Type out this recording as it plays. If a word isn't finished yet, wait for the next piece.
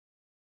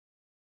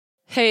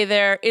Hey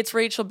there, it's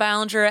Rachel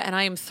Ballinger, and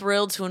I am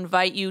thrilled to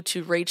invite you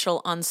to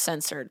Rachel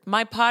Uncensored,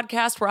 my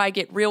podcast where I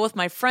get real with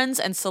my friends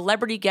and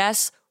celebrity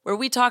guests, where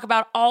we talk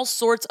about all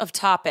sorts of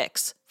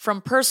topics. From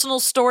personal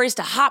stories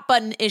to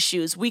hot-button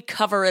issues, we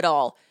cover it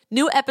all.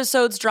 New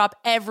episodes drop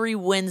every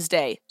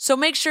Wednesday, so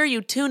make sure you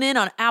tune in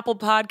on Apple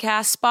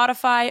Podcasts,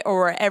 Spotify,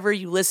 or wherever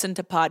you listen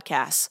to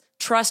podcasts.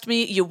 Trust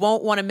me, you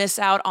won't want to miss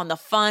out on the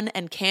fun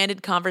and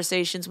candid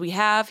conversations we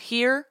have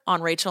here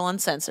on Rachel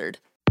Uncensored.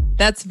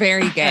 That's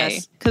very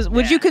gay. Because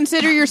would you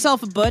consider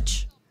yourself a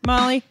butch,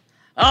 Molly?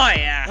 Oh,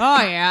 yeah.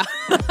 Oh, yeah.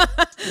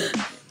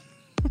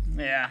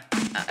 Yeah.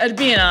 It'd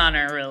be an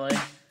honor, really,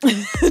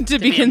 to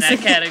be in that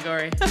considered.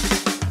 category.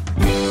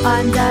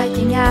 I'm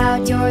dyking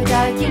out, you're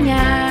dyking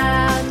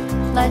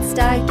out. Let's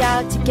dyke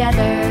out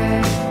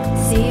together.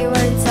 See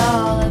what it's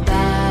all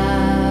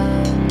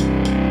about.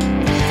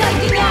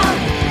 Dyking out,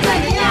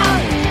 dyking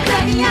out,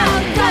 dyking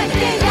out,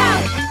 dyking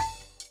out.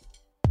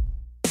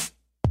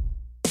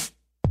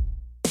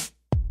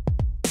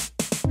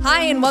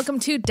 Hi, and welcome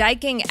to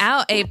Dyking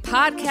Out, a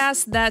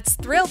podcast that's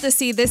thrilled to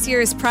see this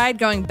year's Pride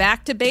going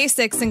back to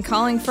basics and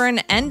calling for an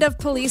end of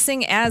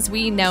policing as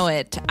we know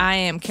it. I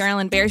am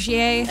Carolyn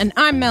Bergier. And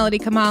I'm Melody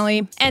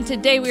Kamali. And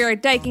today we are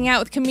dyking out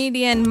with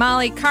comedian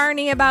Molly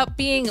Carney about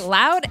being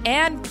loud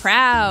and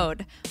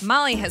proud.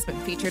 Molly has been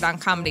featured on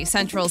Comedy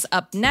Central's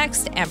Up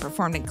Next and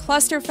performed in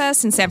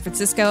Clusterfest in San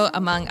Francisco,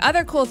 among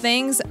other cool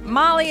things.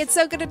 Molly, it's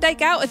so good to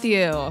dyke out with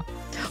you.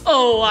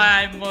 Oh,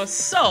 I'm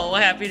so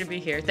happy to be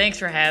here. Thanks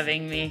for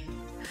having me.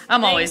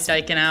 I'm always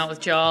dyking out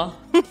with y'all.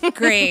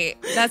 Great.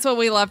 That's what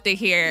we love to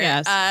hear.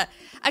 Yes.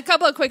 A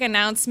couple of quick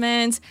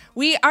announcements.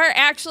 We are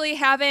actually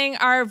having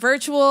our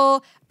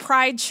virtual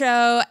Pride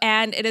show,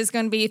 and it is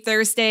going to be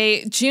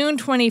Thursday, June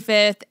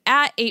 25th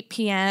at 8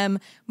 p.m.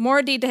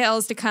 More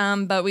details to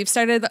come, but we've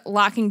started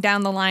locking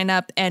down the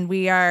lineup, and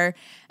we are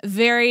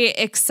very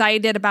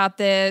excited about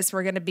this.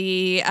 We're going to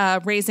be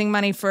raising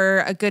money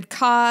for a good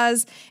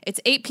cause. It's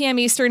 8 p.m.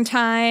 Eastern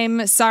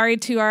time. Sorry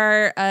to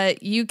our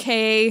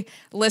UK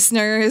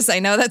listeners. I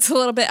know that's a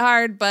little bit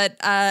hard, but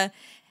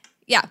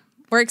yeah,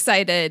 we're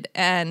excited,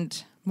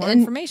 and more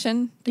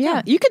information.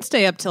 Yeah, you could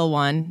stay up till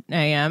 1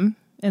 a.m.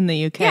 in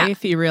the UK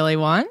if you really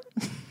want.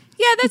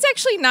 Yeah, that's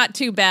actually not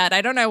too bad. I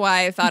don't know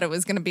why I thought it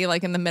was going to be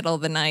like in the middle of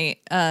the night.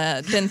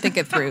 Didn't think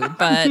it through,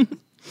 but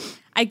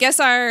I guess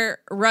our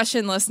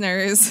Russian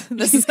listeners,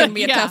 this is going to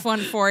be a tough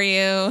one for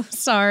you.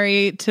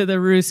 Sorry to the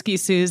Ruski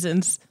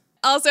Susans.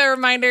 Also, a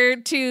reminder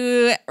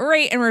to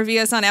rate and review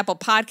us on Apple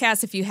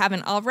Podcasts if you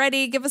haven't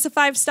already. Give us a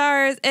 5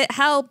 stars. It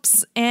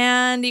helps.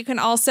 And you can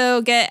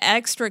also get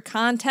extra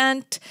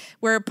content.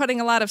 We're putting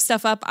a lot of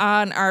stuff up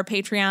on our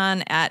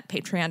Patreon at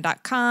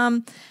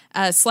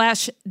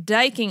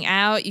patreon.com/dyking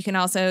out. You can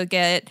also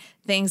get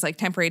things like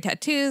temporary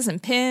tattoos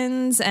and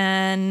pins,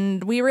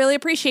 and we really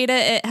appreciate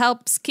it. It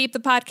helps keep the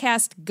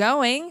podcast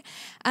going.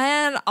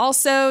 And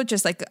also,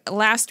 just like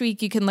last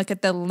week, you can look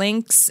at the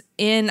links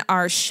in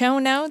our show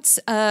notes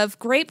of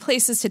great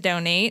places to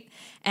donate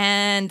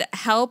and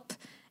help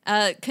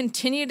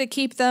continue to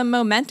keep the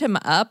momentum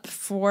up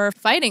for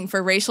fighting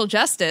for racial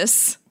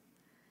justice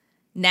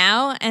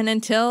now and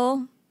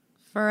until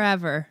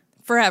Forever.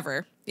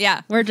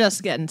 Yeah. We're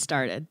just getting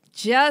started.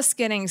 Just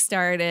getting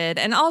started.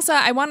 And also,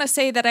 I want to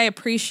say that I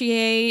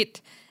appreciate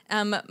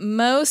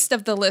most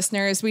of the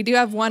listeners. We do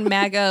have one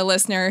MAGA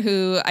listener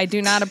who I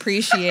do not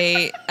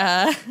appreciate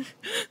her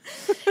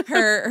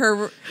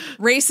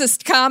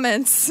racist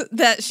comments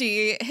that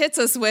she hits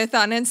us with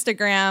on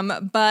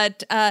Instagram.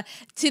 But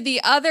to the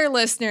other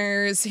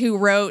listeners who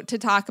wrote to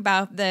talk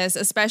about this,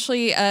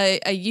 especially a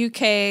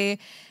UK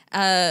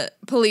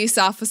police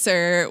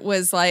officer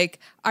was like,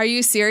 "Are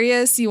you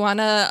serious? You want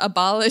to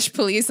abolish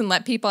police and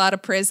let people out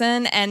of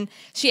prison?" And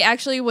she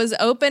actually was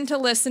open to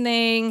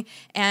listening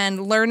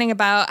and learning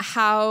about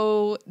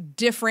how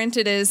different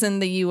it is in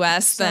the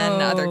U.S. than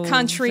other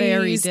countries.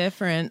 Very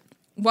different.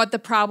 What the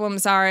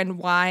problems are and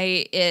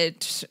why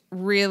it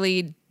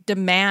really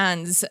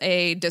demands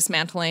a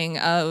dismantling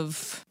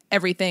of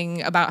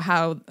everything about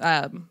how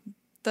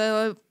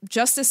the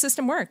justice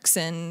system works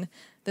in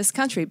this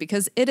country,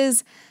 because it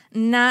is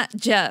not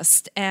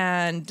just.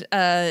 And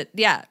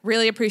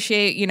really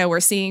appreciate, we're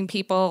seeing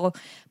people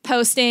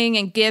posting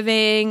and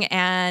giving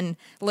and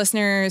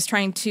listeners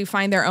trying to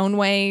find their own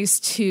ways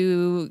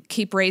to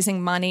keep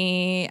raising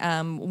money.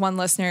 One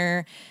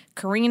listener,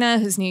 Karina,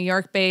 who's New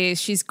York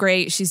based, she's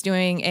great. She's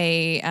doing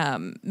a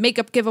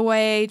makeup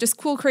giveaway, just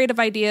cool creative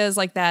ideas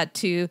like that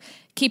to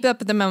keep up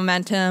the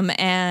momentum.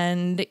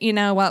 And you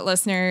know what,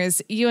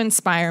 listeners, you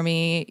inspire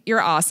me.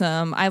 You're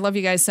awesome. I love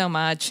you guys so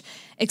much,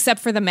 except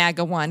for the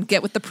MAGA one.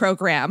 Get with the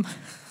program.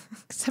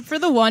 Except for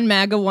the one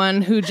MAGA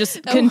one who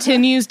just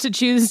continues to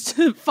choose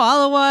to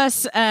follow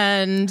us,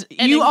 and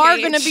you are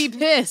going to be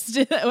pissed.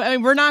 I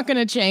mean, we're not going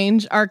to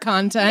change our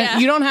content. Yeah.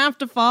 You don't have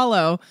to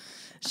follow.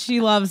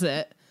 She loves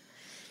it.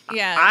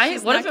 Yeah.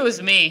 What if it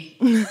was me?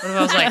 What if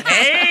I was like,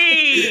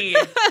 hey?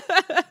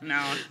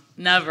 No,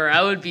 never.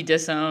 I would be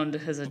disowned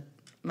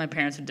my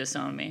parents would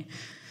disown me.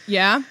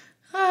 Yeah?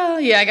 Oh,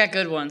 yeah, I got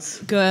good ones.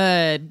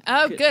 Good.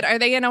 Oh, good. Are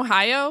they in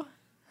Ohio?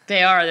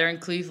 They are. They're in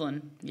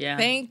Cleveland. Yeah.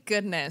 Thank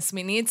goodness.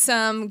 We need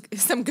some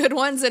good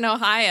ones in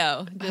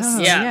Ohio.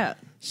 Just Yeah.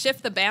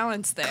 shift the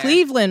balance there.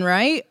 Cleveland,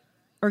 right?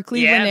 Or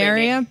Cleveland baby.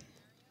 area?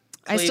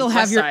 I still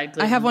have West your. Side,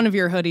 I have one of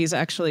your hoodies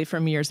actually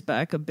from years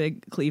back, a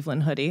big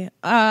Cleveland hoodie.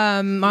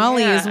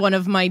 Molly is one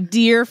of my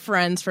dear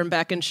friends from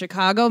back in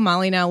Chicago.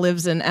 Molly now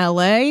lives in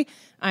LA.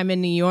 I'm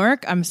in New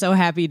York. I'm so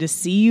happy to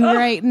see you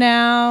right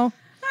now.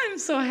 I'm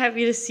so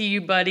happy to see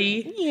you,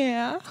 buddy.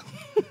 Yeah.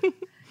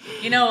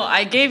 You know,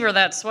 I gave her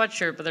that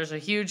sweatshirt, but there's a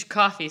huge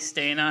coffee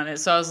stain on it.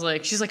 So I was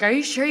like, she's like, "Are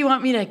you sure you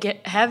want me to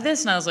have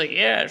this?" And I was like,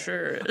 "Yeah,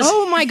 sure."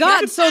 Oh my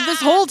God. So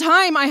this whole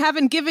time I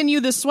haven't given you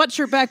the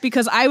sweatshirt back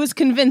because I was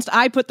convinced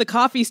I put the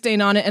coffee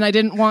stain on it and I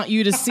didn't want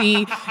you to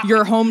see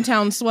your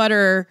hometown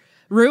sweater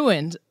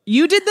ruined.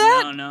 You did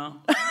that? No.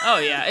 Oh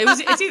yeah,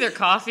 it's either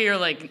coffee or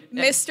like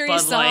Mystery Bud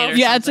Light solved. or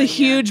Yeah, it's a something,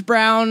 huge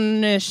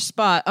brownish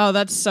spot. Oh,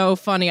 that's so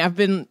funny. I've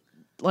been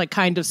like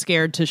kind of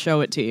scared to show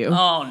it to you.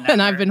 Oh, never.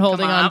 And I've been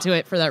holding Come on. on to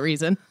it for that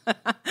reason.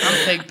 I'm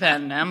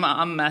Pigpen.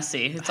 I'm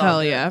messy. It's all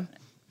Hell good.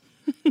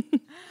 yeah.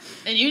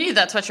 And you need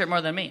that sweatshirt more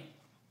than me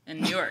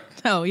in New York.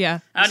 Oh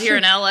yeah. Out here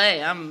in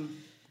LA, I'm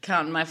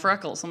counting my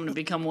freckles. I'm going to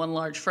become one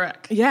large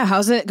freck. Yeah,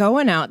 how's it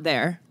going out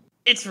there?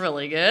 It's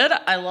really good.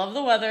 I love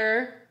the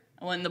weather.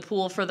 I went in the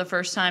pool for the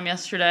first time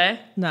yesterday.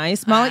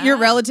 Nice. Molly, you're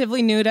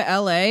relatively new to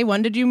LA.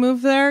 When did you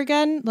move there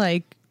again?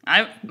 Like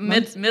I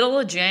middle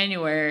of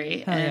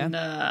January, and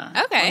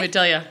Okay. let me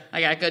tell you, I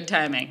got good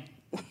timing.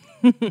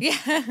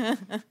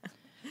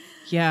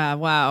 yeah,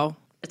 wow.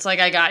 It's like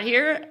I got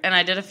here and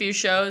I did a few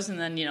shows, and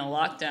then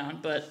lockdown,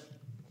 but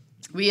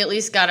we at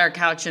least got our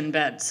couch in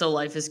bed, so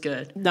life is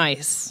good.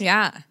 Nice.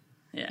 Yeah.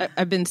 Yeah.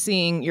 I've been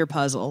seeing your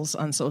puzzles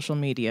on social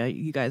media.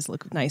 You guys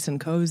look nice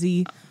and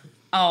cozy.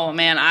 Oh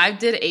man, I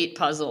did 8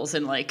 puzzles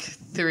in like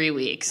 3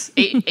 weeks.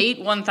 8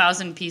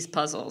 1,000-piece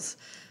puzzles.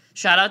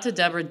 Shout out to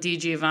Deborah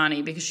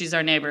DiGiovanni because she's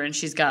our neighbor and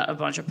she's got a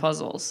bunch of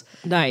puzzles.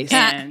 Nice.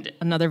 And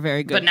Another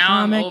very good but now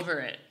comic. I'm over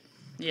it.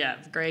 Yeah,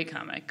 great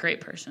comic,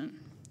 great person.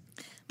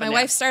 My yeah.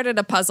 wife started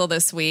a puzzle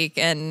this week,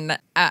 and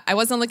I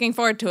wasn't looking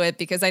forward to it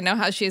because I know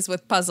how she is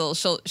with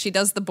puzzles. She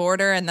does the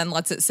border and then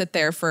lets it sit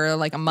there for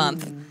like a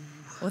month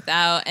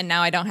without, and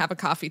now I don't have a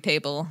coffee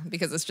table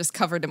because it's just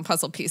covered in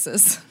puzzle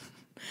pieces.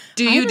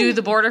 Do you do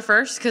the border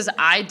first? Because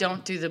I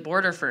don't do the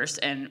border first,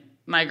 and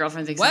my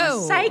girlfriend thinks I'm a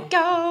Whoa.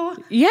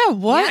 psycho. Yeah,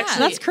 what? Yeah.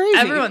 That's crazy.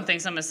 Everyone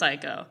thinks I'm a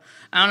psycho.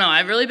 I don't know. I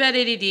have really bad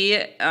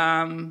ADD,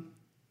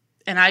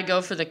 and I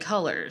go for the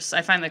colors.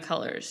 I find the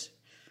colors.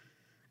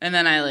 And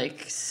then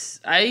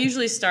I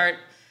usually start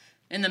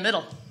in the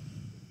middle.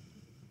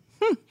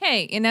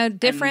 Hey,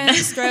 different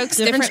strokes,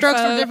 different strokes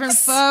folks. for different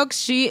folks.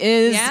 She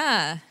is.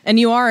 Yeah. And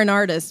you are an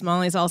artist.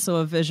 Molly's also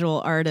a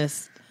visual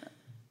artist.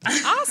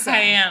 Awesome. I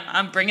am.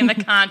 I'm bringing the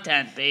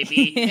content,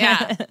 baby.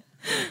 Yeah.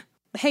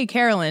 Hey,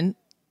 Carolyn.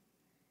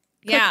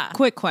 Yeah.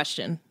 Quick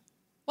question.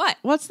 What?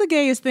 What's the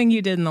gayest thing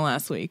you did in the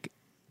last week?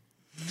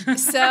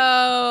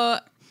 So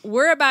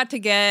we're about to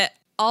get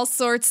all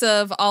sorts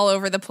of all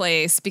over the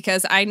place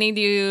because I need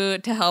you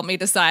to help me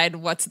decide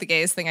what's the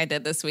gayest thing I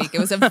did this week. It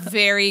was a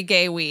very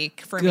gay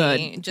week for Good.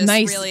 me. Just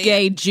nice really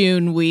gay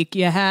June week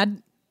you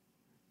had.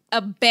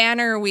 a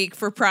banner week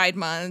for Pride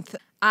Month.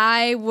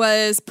 I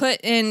was put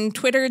in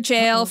Twitter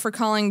jail for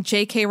calling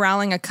J.K.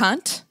 Rowling a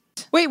cunt.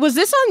 Wait, was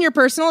this on your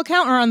personal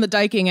account or on the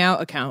Diking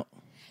Out account?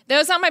 That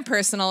was on my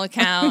personal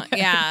account.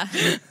 Yeah.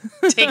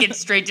 Take it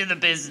straight to the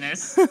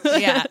business.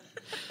 Yeah.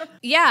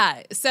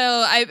 Yeah.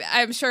 So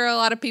I'm sure a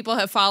lot of people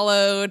have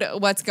followed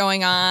what's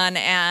going on,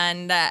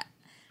 and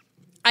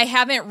I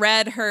haven't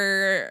read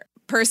her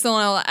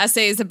personal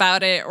essays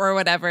about it or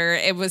whatever.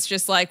 It was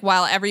just like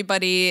while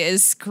everybody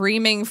is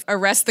screaming,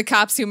 arrest the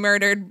cops who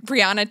murdered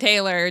Breonna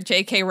Taylor,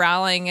 J.K.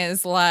 Rowling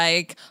is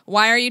like,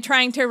 why are you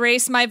trying to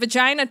erase my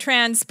vagina,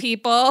 trans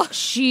people?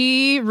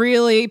 She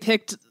really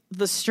picked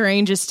the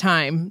strangest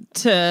time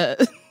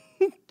to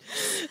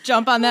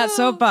jump on that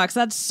soapbox.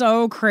 That's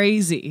so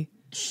crazy.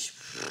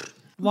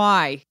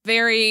 Why?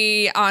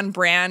 Very on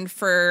brand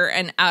for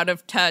an out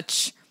of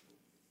touch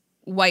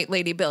white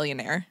lady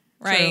billionaire,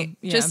 right? True,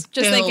 yeah. Just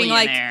thinking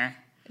like, Billionaire.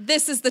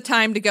 this is the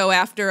time to go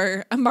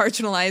after a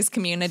marginalized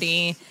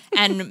community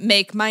and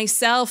make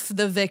myself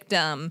the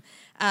victim.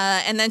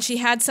 And then she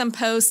had some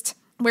post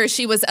where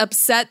she was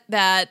upset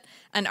that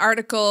an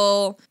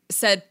article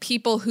said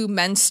people who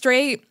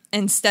menstruate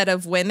instead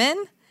of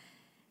women.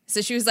 So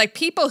she was like,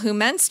 people who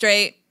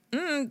menstruate,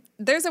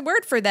 there's a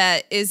word for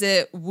that. Is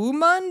it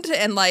womund?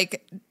 And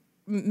like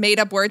made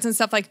up words and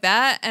stuff like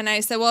that. And I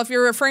said, well, if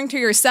you're referring to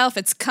yourself,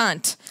 it's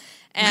cunt.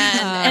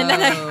 And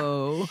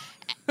then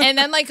and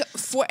then like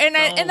and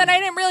then I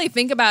didn't really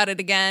think about it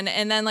again.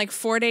 And then like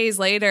 4 days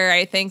later,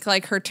 I think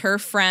like her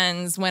TERF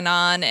friends went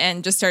on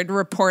and just started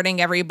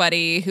reporting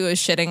everybody who was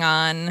shitting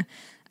on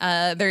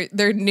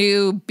their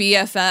new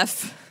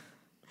BFF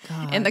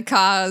in the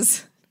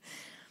cause,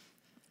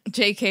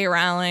 J.K.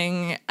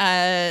 Rowling.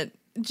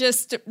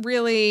 Just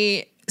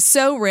really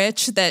so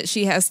rich that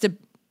she has to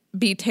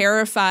be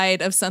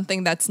terrified of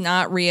something that's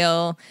not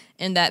real,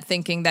 and that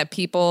thinking that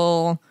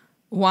people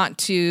want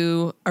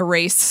to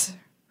erase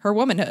her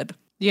womanhood.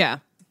 Yeah.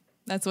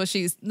 That's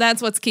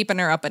what's keeping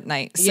her up at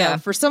night. So. Yeah,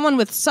 for someone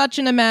with such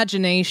an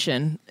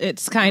imagination,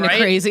 it's kind of Right?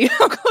 crazy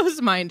how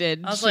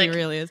close-minded was she like-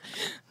 really is.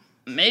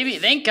 Maybe,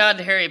 thank God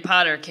Harry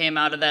Potter came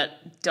out of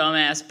that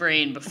dumbass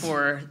brain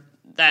before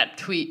that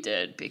tweet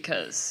did,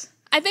 because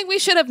I think we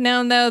should have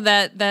known though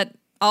that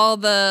all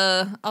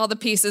the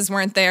pieces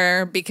weren't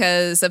there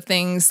because of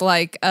things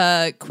like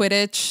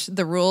Quidditch,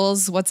 the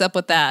rules. What's up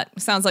with that?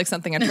 Sounds like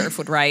something a TERF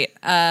would write.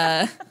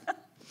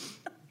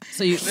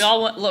 So you, we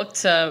all looked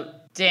to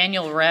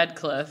Daniel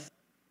Radcliffe.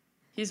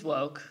 He's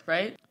woke,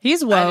 right?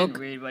 he's I woke.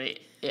 didn't read what he...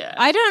 Yeah.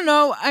 I don't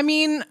know. I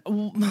mean,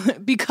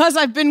 because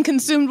I've been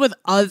consumed with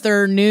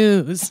other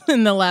news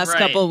in the last Right.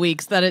 couple of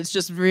weeks, that it's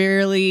just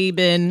really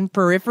been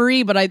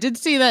periphery. But I did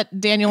see that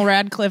Daniel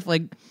Radcliffe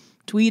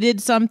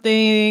tweeted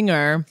something,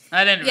 or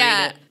I didn't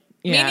Yeah, read it.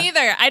 Yeah. me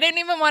neither. I didn't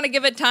even want to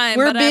give it time.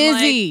 we're but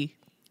busy.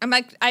 I'm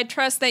like, I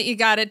trust that you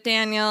got it,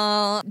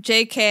 Daniel.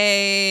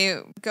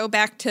 JK, go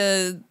back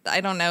to,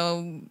 I don't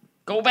know,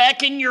 Go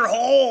back in your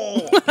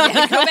hole. go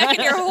back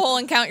in your hole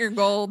and count your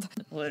gold.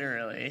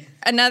 Literally.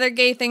 Another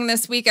gay thing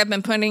this week, I've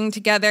been putting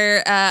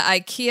together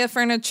IKEA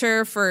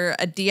furniture for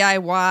a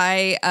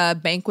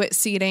DIY banquet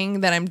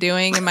seating that I'm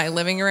doing in my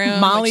living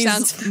room. Molly's- which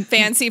sounds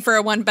fancy for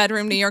a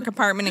 1-bedroom New York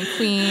apartment in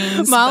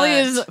Queens. Molly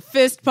but- is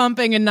fist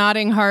pumping and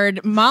nodding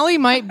hard. Molly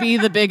might be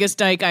the biggest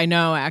dyke I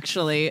know,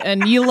 actually,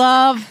 and you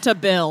love to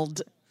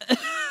build.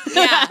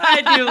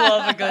 I do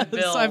love a good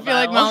bill. So I feel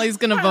like Molly's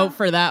going to vote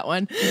for that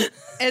one.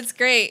 It's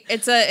great.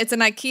 It's an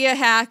IKEA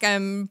hack.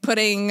 I'm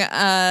putting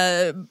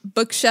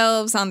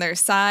bookshelves on their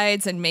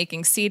sides and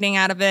making seating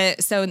out of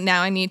it. So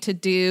now I need to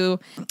do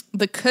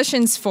the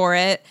cushions for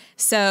it.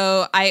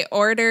 So I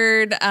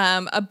ordered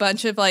a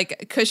bunch of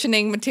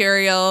cushioning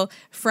material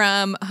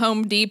from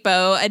Home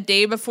Depot a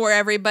day before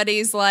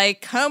everybody's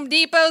like, Home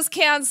Depot's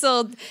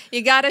canceled.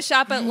 You got to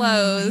shop at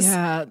Lowe's.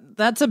 Yeah,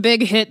 that's a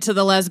big hit to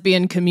the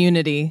lesbian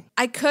community.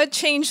 I could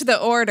change the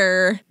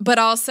order, but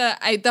also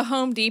the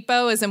Home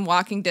Depot is in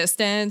walking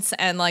distance,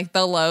 and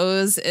the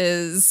Lowe's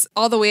is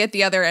all the way at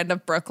the other end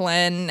of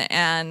Brooklyn.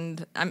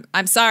 And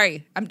I'm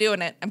sorry, I'm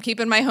doing it. I'm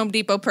keeping my Home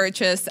Depot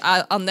purchase.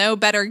 I'll know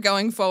better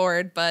going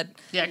forward, but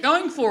Yeah,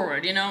 going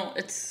forward,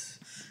 it's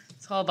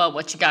all about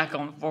what you got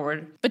going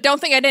forward. don't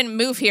think I didn't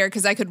move here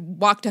because I could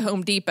walk to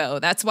Home Depot.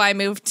 That's why I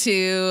moved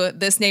to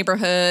this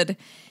neighborhood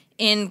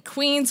in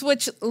Queens,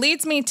 which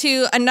leads me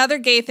to another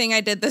gay thing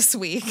I did this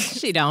week.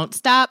 She don't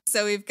stop.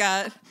 So we've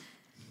got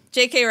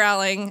J.K.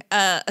 Rowling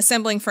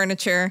assembling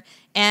furniture,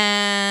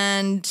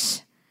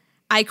 and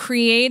I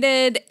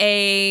created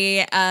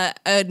a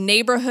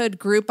neighborhood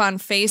group on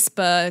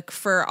Facebook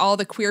for all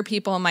the queer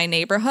people in my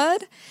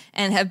neighborhood,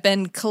 and have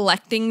been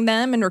collecting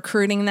them and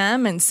recruiting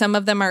them. And some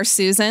of them are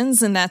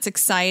Susans, and that's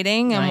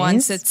exciting. And Nice.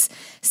 once it's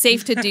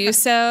safe to do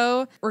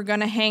so, we're going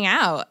to hang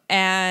out.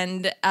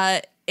 And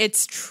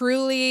it's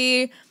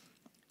truly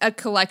a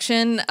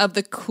collection of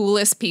the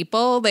coolest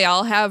people. They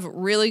all have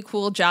really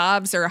cool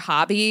jobs or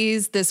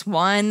hobbies. This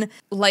one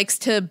likes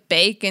to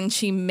bake, and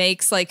she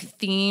makes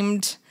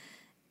themed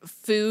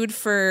food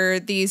for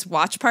these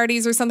watch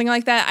parties or something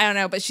like that. I don't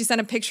know, but she sent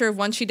a picture of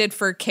one she did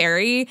for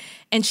Carrie,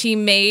 and she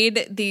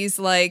made these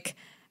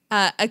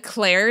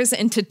eclairs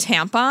into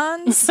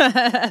tampons.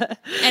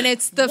 And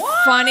it's the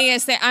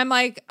funniest thing. I'm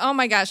like, oh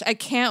my gosh, I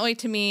can't wait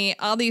to meet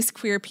all these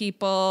queer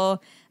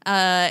people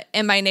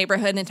in my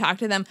neighborhood and talk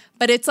to them.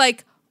 But it's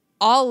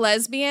all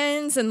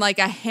lesbians and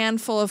a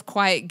handful of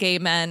quiet gay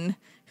men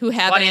who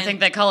haven't. Why do you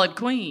think they call it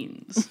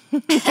Queens?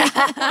 I'm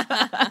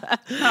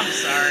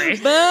sorry.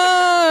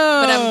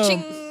 But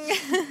Boom!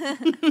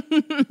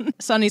 ching.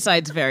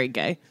 Sunnyside's very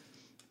gay.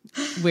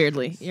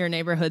 Weirdly, your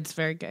neighborhood's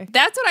very gay.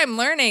 That's what I'm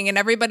learning, and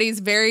everybody's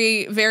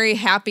very, very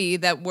happy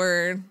that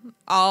we're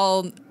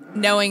all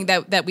knowing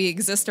that we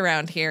exist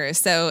around here.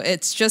 So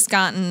it's just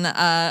gotten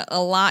a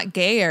lot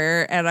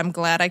gayer, and I'm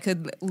glad I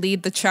could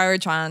lead the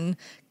charge on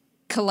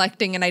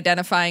collecting and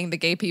identifying the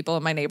gay people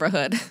in my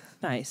neighborhood.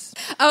 Nice.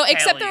 Oh,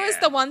 except there was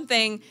yeah. the one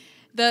thing,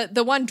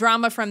 the one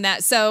drama from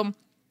that. So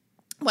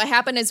what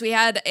happened is we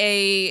had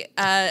a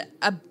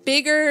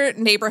bigger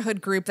neighborhood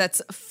group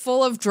that's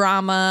full of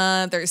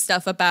drama. There's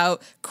stuff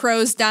about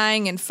crows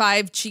dying and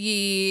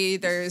 5G.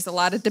 There's a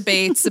lot of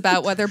debates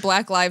about whether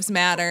Black Lives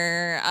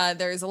Matter.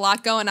 There's a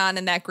lot going on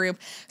in that group.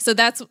 So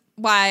that's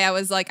why I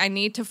was like, I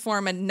need to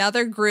form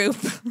another group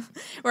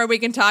where we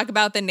can talk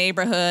about the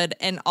neighborhood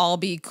and all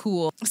be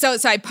cool. So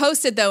I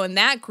posted though in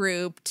that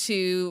group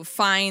to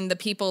find the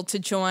people to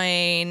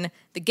join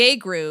the gay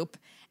group.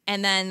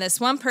 And then this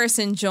one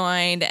person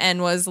joined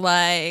and was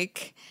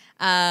like,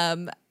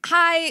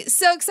 hi,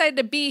 so excited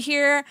to be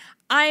here.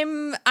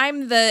 I'm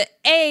the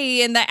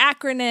A in the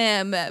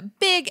acronym,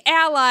 big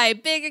ally,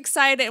 big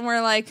excited. And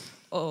we're like,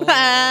 oh,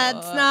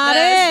 That's not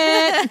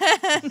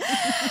it.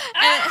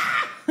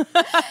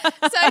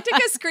 So I took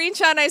a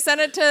screenshot and I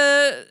sent it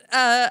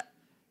to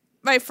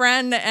my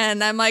friend,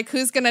 and I'm like,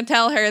 who's going to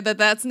tell her that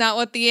that's not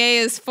what the A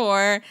is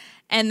for?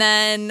 And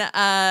then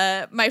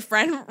my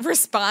friend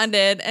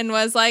responded and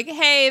was like,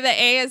 hey, the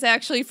A is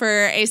actually for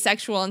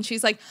asexual. And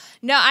she's like,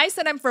 no, I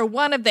said I'm for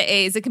one of the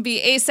A's. It can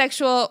be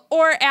asexual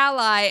or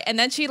ally. And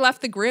then she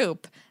left the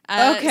group.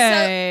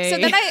 Okay. So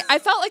then I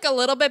felt like a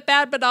little bit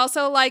bad, but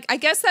also like, I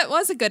guess that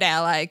was a good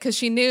ally because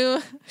she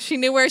knew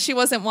where she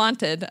wasn't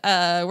wanted.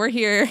 We're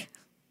here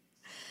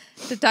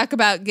to talk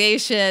about gay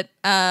shit.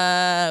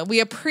 We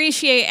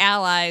appreciate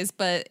allies,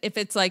 but if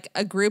it's like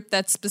a group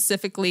that's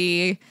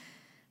specifically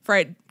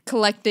for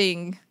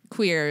collecting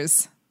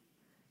queers,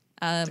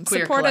 queer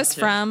support us collective.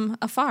 from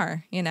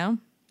afar, you know?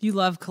 You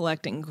love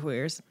collecting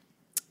queers.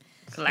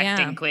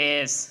 Collecting Yeah.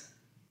 quiz.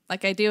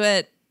 Like I do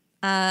it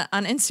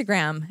on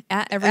Instagram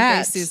at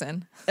Everyday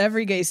Susan.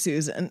 Every Gay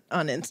Susan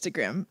on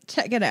Instagram.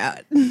 Check it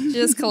out.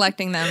 Just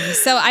collecting them.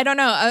 So I don't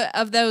know,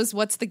 of those,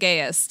 what's the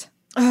gayest?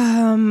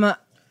 The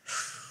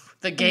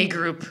gay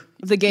group.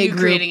 The gay you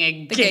group. creating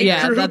a gay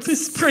Yeah, group that's-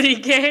 is pretty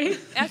gay.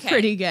 Okay.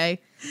 Pretty gay.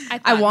 I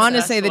thought want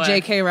to so. say the That's why.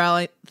 J.K.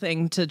 Rowling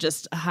thing to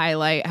just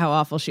highlight how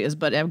awful she is,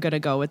 but I'm going to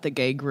go with the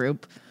gay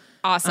group.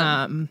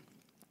 Awesome.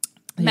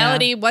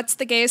 Melody, what's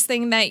the gayest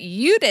thing that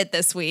you did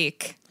this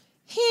week?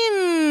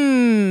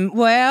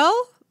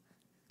 Well,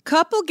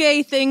 couple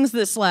gay things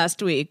this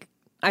last week.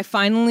 I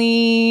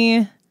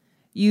finally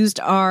used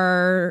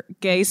our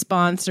gay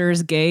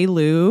sponsors, Gay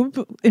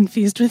Lube,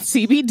 infused with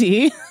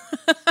CBD.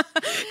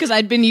 Because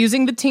I'd been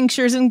using the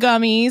tinctures and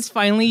gummies.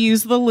 Finally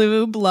used the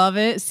lube. Love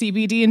it.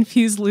 CBD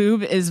infused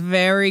lube is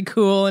very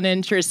cool and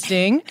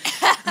interesting.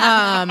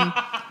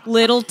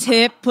 Little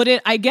tip,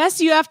 I guess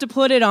you have to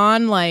put it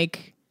on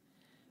like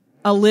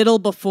a little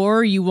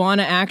before you want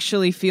to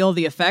actually feel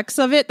the effects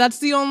of it. That's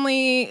the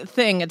only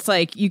thing. It's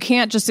like you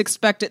can't just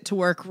expect it to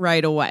work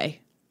right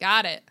away.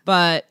 Got it.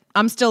 But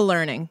I'm still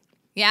learning.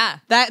 Yeah.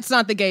 That's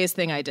not the gayest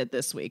thing I did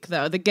this week,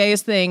 though. The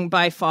gayest thing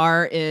by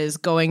far is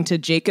going to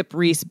Jacob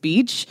Riis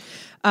Beach.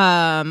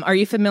 Are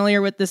you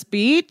familiar with this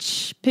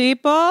beach,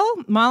 people?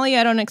 Molly,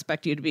 I don't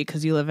expect you to be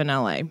because you live in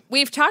LA.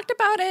 We've talked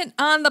about it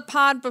on the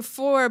pod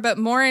before, but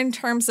more in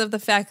terms of the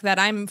fact that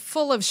I'm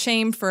full of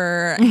shame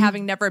for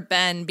having never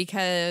been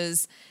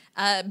because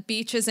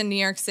beaches in New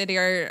York City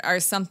are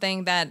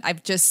something that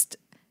I've just...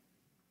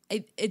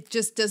 It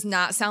just does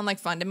not sound like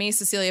fun to me.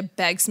 Cecilia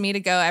begs me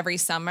to go every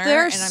summer.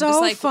 They're and I'm so just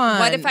like, fun.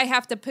 what if I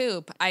have to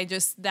poop?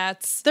 There's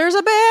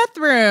a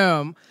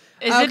bathroom.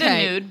 Is it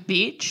Okay. a nude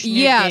beach? Nude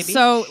Yeah, gay beach?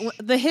 so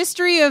the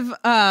history of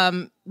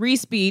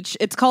Riis Beach,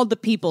 it's called the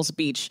People's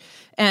Beach.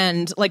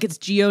 And like its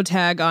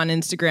geotag on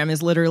Instagram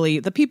is literally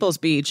the People's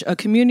Beach, a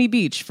community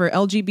beach for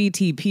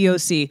LGBT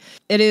POC.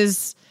 It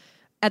is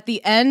at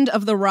the end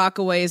of the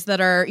Rockaways that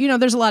are,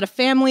 there's a lot of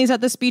families at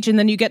this beach, and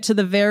then you get to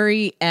the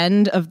very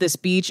end of this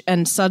beach,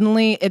 and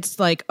suddenly it's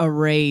like a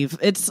rave.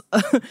 It's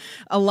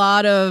a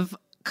lot of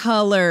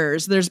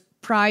colors. There's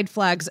pride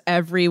flags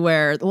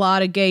everywhere. A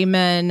lot of gay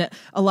men,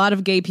 a lot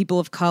of gay people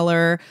of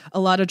color, a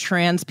lot of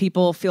trans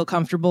people feel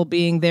comfortable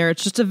being there.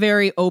 It's just a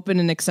very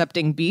open and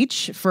accepting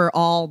beach for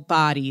all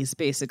bodies,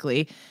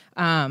 basically.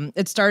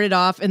 It started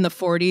off in the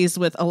 40s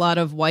with a lot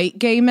of white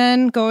gay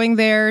men going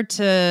there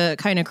to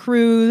kind of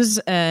cruise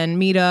and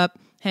meet up,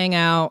 hang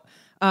out.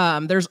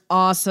 There's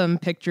awesome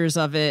pictures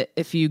of it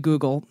if you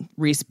Google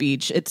Riis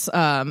Beach. It's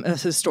a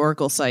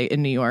historical site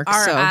in New York.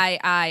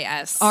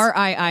 RIIS.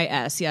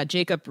 RIIS, yeah,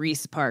 Jacob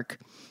Riis Park.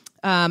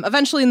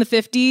 Eventually in the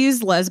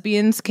 50s,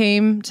 lesbians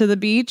came to the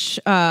beach.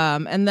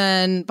 And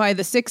then by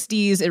the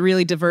 60s, it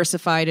really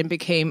diversified and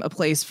became a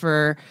place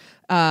for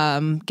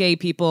gay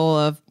people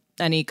of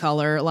any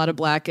color. A lot of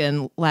Black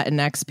and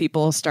Latinx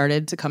people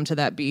started to come to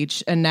that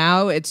beach. And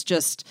now it's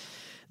just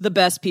the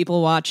best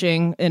people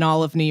watching in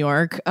all of New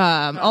York.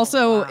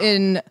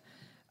 In,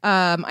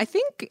 I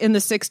think in the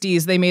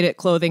 60s, they made it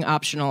clothing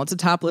optional. It's a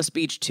topless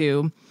beach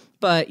too,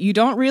 but you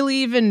don't really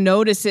even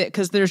notice it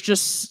because there's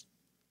just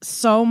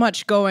so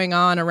much going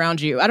on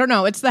around you. I don't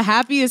know. It's the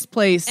happiest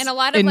place and a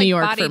lot of in like New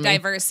York body for me.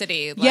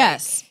 diversity. Like,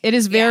 Yes, it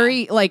is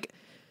very like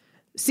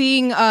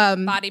seeing.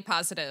 body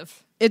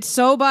positive. It's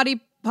so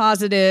body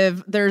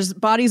positive. There's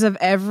bodies of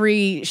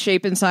every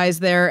shape and size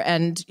there,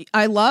 and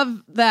I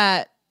love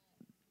that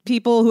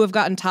people who have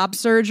gotten top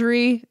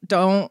surgery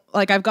don't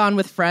like. I've gone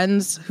with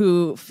friends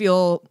who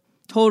feel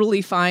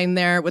totally fine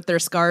there with their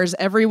scars.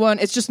 Everyone,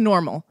 it's just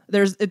normal.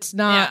 It's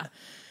not. Yeah.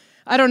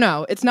 I don't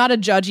know. It's not a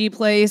judgy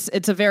place.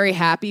 It's a very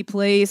happy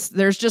place.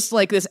 There's just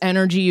like this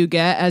energy you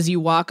get as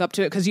you walk up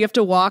to it because you have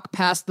to walk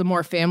past the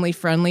more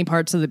family-friendly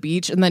parts of the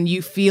beach, and then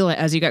you feel it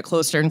as you get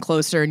closer and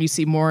closer, and you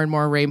see more and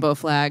more rainbow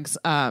flags.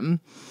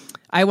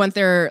 I went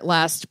there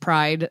last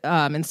Pride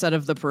instead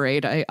of the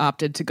parade. I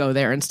opted to go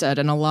there instead,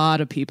 and a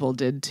lot of people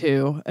did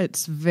too.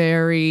 It's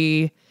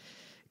very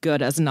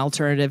good as an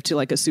alternative to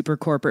like a super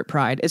corporate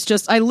Pride. It's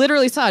just, I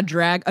literally saw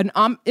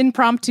an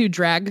impromptu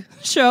drag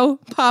show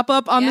pop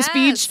up on this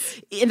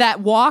beach that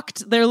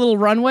their little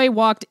runway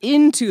walked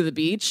into the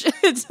beach.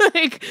 It's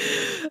like,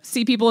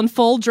 see people in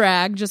full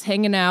drag just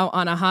hanging out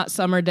on a hot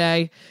summer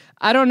day.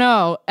 I don't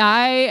know.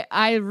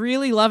 I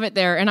really love it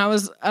there. And I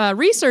was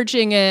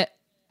researching it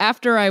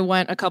after I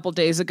went a couple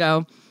days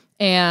ago.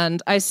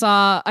 And I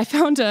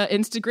found an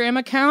Instagram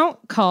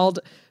account called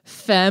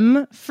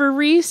Femme for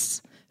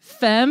Reese.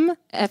 Femme,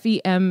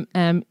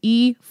 Femme,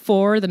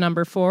 4, the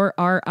number 4,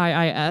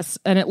 RIIS.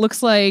 And it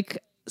looks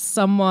like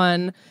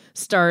someone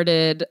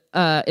started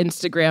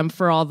Instagram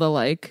for all the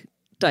like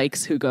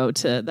dykes who go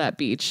to that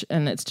beach.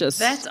 And it's just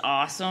That's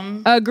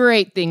awesome. a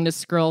great thing to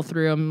scroll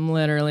through. I'm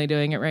literally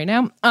doing it right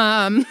now.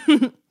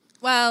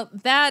 Well,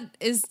 that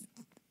is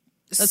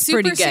That's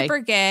super, pretty gay. super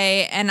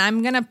gay. And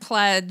I'm going to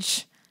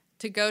pledge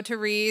to go to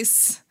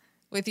Reese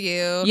with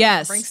you.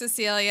 Yes. Bring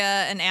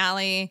Cecilia and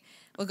Allie.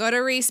 We'll go to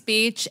Reese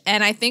Beach.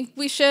 And I think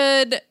we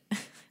should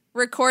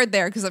record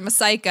there because I'm a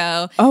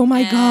psycho. Oh my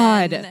And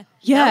God.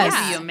 Yes.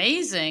 That would be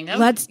amazing. That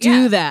would- Let's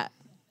do that.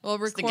 We'll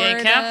the record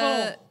gay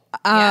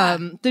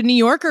capital. The New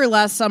Yorker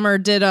last summer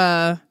did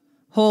a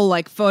whole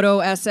like photo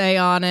essay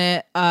on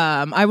it.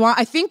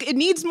 I think it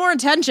needs more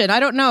attention. I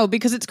don't know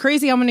because it's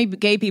crazy how many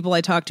gay people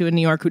I talk to in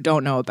New York who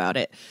don't know about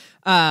it.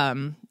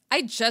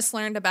 I just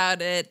learned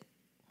about it,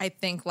 I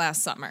think,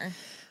 last summer.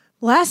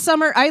 Last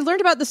summer, I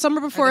learned about the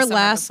summer before summer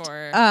last.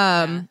 before,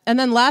 And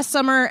then last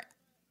summer,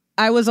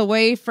 I was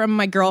away from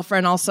my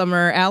girlfriend all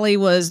summer. Allie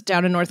was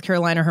down in North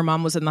Carolina. Her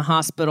mom was in the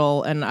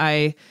hospital, and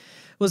I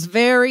was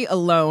very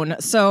alone.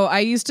 So I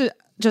used to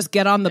just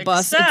get on the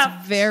bus.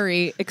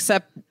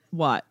 Except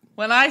what?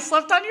 When I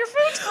slept on your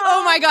futon.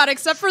 Oh my God,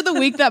 except for the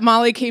week that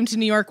Molly came to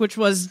New York, which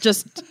was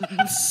just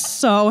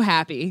so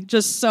happy.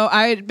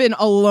 I had been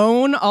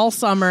alone all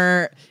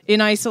summer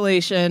in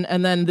isolation,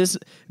 and then this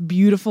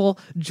beautiful,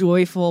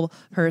 joyful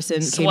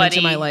person came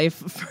into my life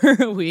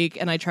for a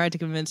week, and I tried to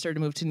convince her to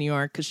move to New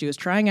York because she was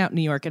trying out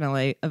New York and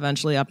LA,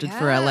 eventually opted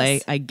for LA.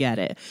 I get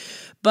it.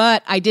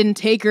 But I didn't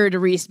take her to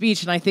Reese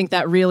Beach, and I think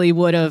that really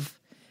would have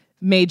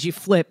made you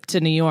flip to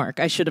New York.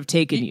 I should have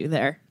taken you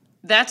there.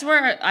 That's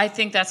where I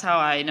think that's how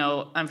I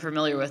know I'm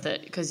familiar with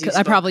it because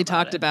I probably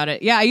talked about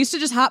it. Yeah, I used to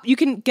just hop. You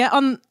can get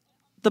on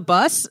the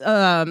bus.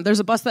 There's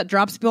a bus that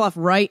drops people off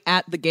right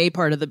at the gay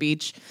part of the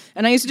beach.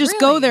 And I used to just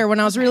go there when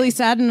I was really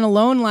sad and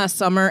alone last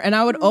summer. And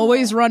I would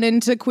always run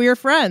into queer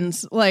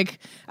friends. Like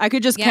I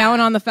could just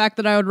count on the fact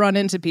that I would run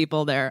into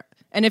people there.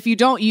 And if you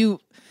don't, you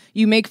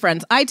make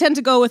friends. I tend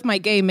to go with my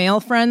gay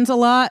male friends a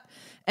lot.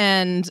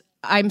 And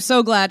I'm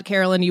so glad,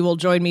 Carolyn, you will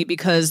join me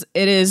because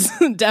it is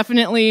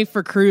definitely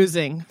for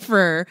cruising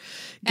for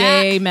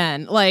gay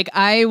men. Like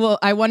I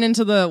went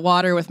into the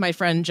water with my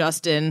friend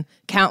Justin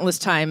countless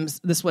times.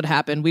 This would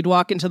happen. We'd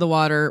walk into the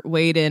water,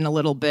 wade in a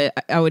little bit.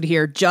 I would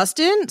hear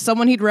Justin,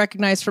 someone he'd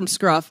recognize from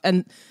Scruff,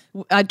 and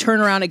I'd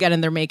turn around again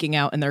and they're making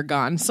out and they're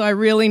gone. So I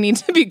really need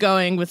to be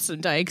going with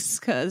some dykes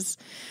because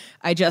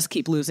I just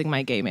keep losing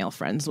my gay male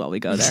friends while we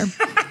go there.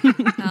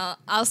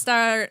 I'll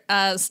start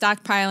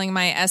stockpiling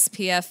my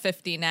SPF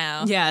 50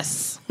 now.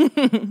 Yes.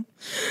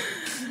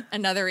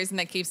 Another reason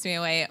that keeps me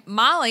away.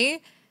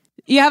 Molly.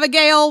 You have a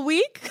gay all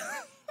week?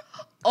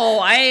 Oh,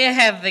 I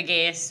have the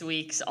gayest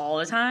weeks all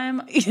the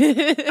time.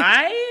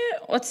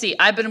 Let's see.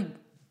 I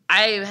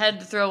had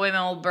to throw away my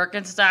old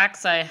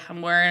Birkenstocks.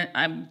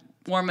 I'm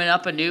warming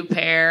up a new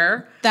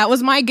pair. That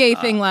was my gay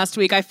thing last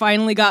week. I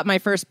finally got my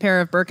first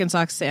pair of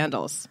Birkenstock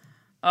sandals.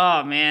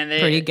 Oh man,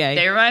 Pretty gay.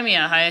 They remind me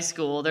of high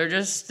school. They're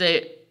just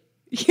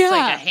It's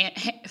like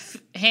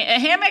a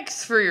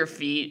hammocks for your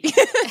feet.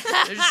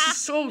 They're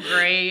just so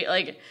great.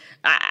 Like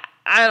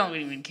I don't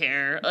even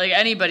care. Like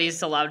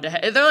anybody's allowed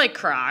to. They're like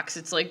Crocs.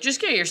 It's like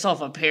just get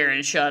yourself a pair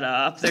and shut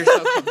up. They're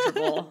so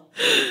comfortable.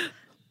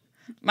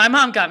 My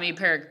mom got me a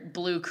pair of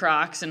blue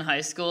Crocs in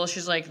high school.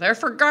 She's like, they're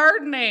for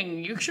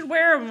gardening. You should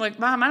wear them. I'm like,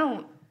 Mom, I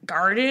don't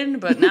garden,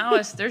 but now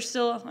I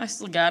still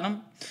got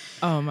them.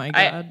 Oh my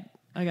God.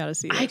 I gotta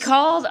see this.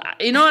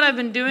 You know what I've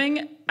been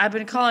doing? I've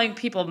been calling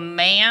people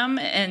ma'am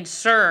and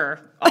sir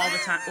all the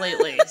time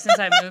lately since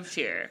I moved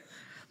here.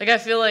 Like, I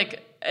feel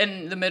like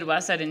in the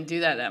Midwest, I didn't do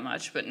that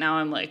much, but now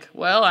I'm like,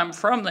 well, I'm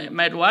from the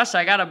Midwest.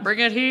 I gotta bring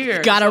it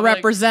here. Gotta so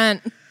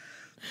represent. Like,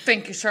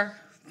 thank you, sir.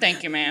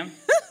 Thank you, ma'am.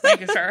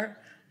 Thank you, sir.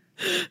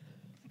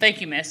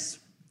 Thank you, miss.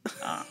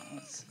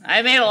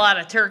 I made a lot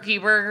of turkey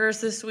burgers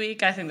this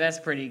week. I think that's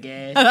pretty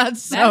gay.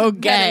 That's so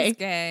gay. That is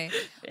gay.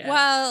 Yeah.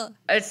 Well,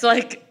 It's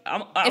like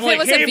I'm if like, it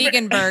was hey, a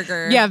vegan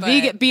burger. Yeah, but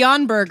vegan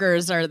Beyond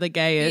Burgers are the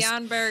gayest.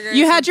 Beyond Burgers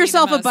You would had be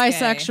yourself the a most gay.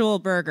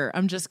 bisexual burger.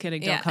 I'm just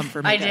kidding. Yeah. Don't come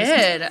for me. I guys.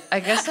 did. I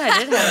guess I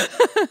did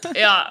have.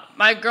 Yeah,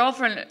 my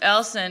girlfriend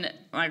Allison.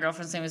 My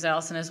girlfriend's name is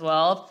Allison as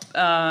well.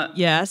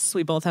 Yes,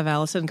 we both have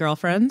Allison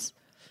girlfriends.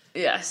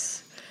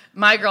 Yes,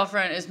 my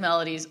girlfriend is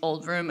Melody's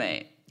old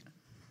roommate.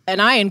 And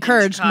I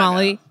encouraged Chicago.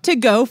 Molly to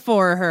go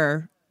for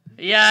her.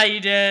 Yeah, you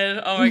did.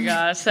 Oh my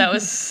gosh, that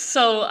was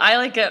so. I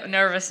like get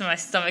nervous in my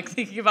stomach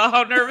thinking about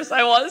how nervous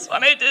I was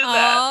when I did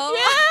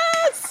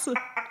that. Yes.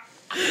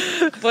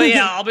 But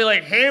yeah, I'll be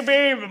like, "Hey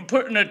babe, I'm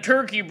putting a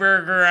turkey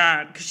burger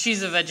on," because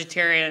she's a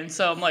vegetarian.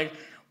 So I'm like,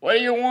 "What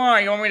do you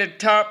want? You want me to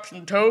top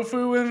some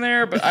tofu in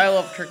there?" But I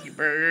love turkey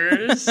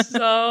burgers.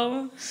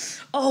 So,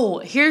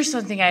 here's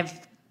something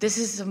This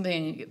is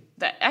something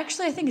that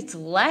actually I think it's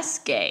less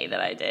gay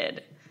that I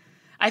did.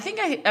 I think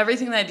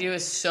everything that I do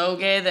is so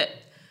gay that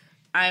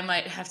I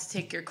might have to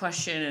take your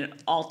question and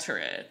alter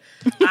it.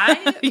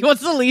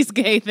 What's the least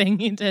gay thing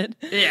you did?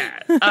 Yeah.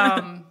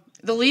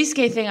 The least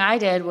gay thing I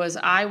did was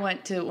when I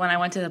went to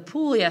the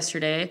pool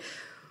yesterday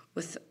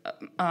with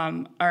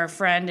our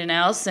friend and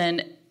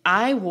Allison,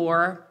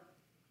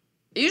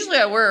 usually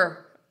I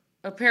wear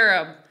a pair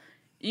of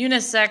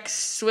unisex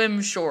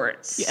swim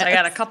shorts. Yes. I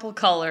got a couple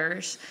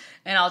colors,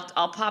 and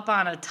I'll pop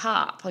on a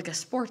top, like a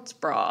sports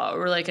bra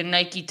or like a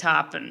Nike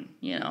top, and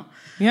Yeah.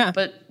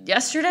 But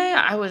yesterday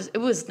it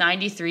was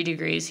 93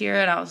 degrees here,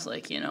 and I was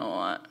like, you know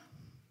what?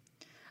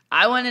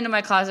 I went into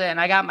my closet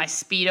and I got my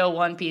Speedo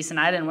one piece, and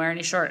I didn't wear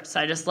any shorts.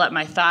 I just let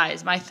my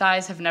thighs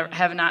have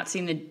not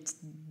seen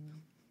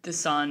the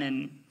sun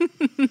and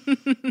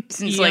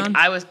since like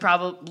I was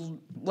probably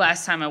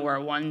last time I wore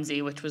a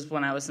onesie, which was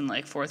when I was in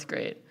like 4th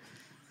grade.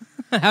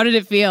 How did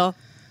it feel?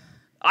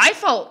 I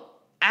felt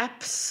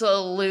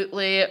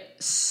absolutely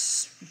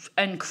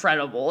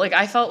incredible. Like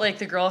I felt like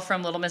the girl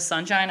from Little Miss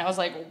Sunshine. I was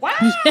like, wow.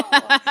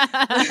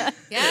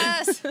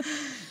 Yes.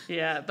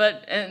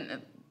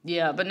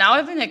 But now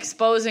I've been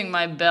exposing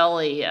my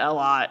belly a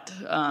lot.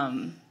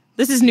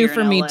 This is new here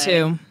for in me LA.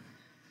 too.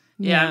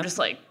 Yeah, I'm just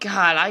like,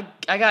 God,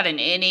 I got an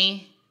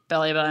innie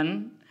belly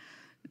button.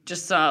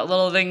 Just a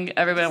little thing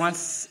everybody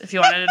wants, if you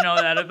wanted to know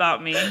that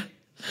about me.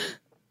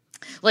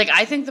 Like,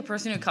 I think the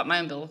person who cut my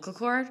umbilical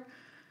cord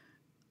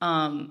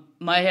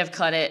might have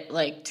cut it,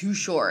 like, too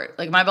short.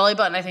 Like, my belly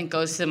button, I think,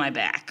 goes through to my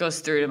back.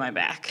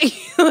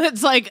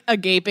 It's like a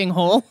gaping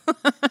hole.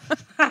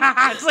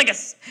 It's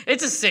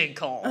a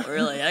sinkhole,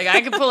 really. Like,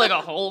 I could put, like,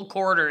 a whole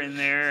quarter in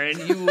there, and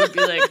you would be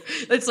like,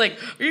 it's like,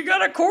 you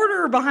got a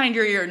quarter behind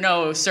your ear.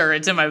 No, sir,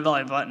 it's in my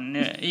belly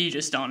button. You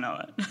just don't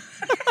know it.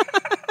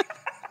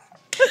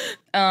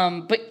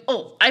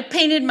 I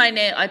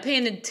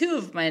painted 2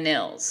 of my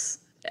nails.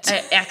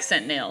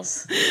 Accent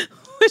nails.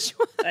 Which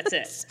one? That's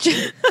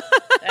it.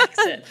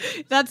 Accent.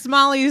 That's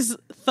Molly's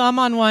thumb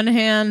on one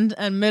hand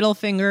and middle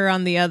finger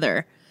on the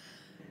other.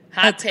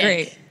 That's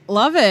great.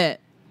 Love it.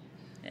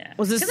 Yeah.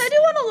 Was this- Because I do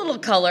want a little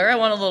color. I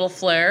want a little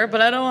flair,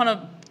 but I don't want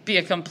to be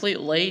a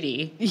complete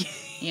lady.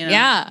 You know?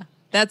 Yeah,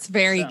 that's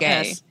very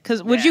gay.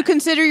 Because would you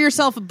consider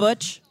yourself a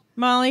butch,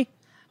 Molly?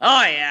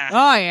 Oh, yeah.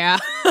 Oh, yeah.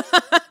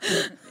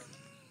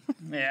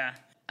 Yeah.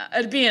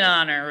 It'd be an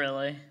honor,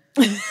 really,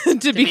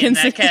 to be be in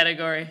that considered.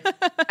 category.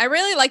 I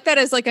really like that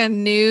as like a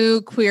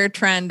new queer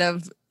trend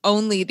of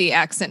only the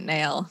accent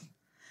nail.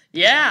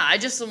 Yeah,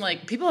 I'm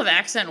like, people have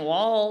accent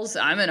walls.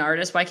 I'm an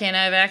artist. Why can't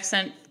I have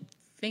accent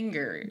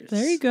fingers?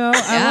 There you go.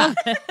 Yeah.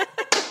 I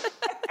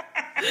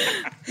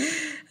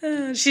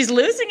love She's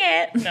losing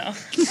it. No.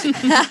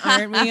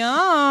 Aren't we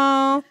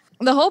all?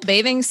 The whole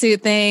bathing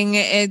suit thing,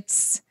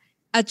 it's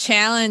a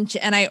challenge.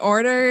 And I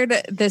ordered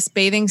this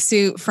bathing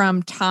suit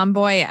from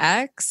Tomboy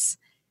X.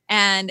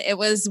 And it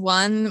was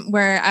one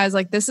where I was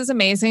like, this is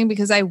amazing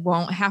because I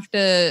won't have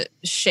to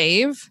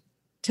shave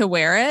to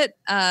wear it.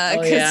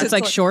 It's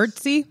like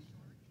shortsy.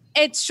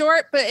 It's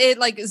short, but it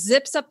like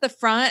zips up the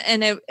front,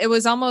 and it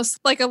was almost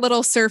like a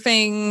little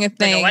surfing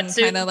thing,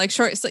 wetsuit? kind of like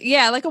short.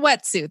 Yeah, like a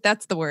wetsuit.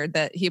 That's the word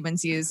that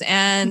humans use.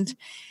 And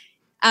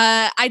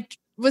I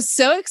was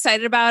so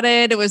excited about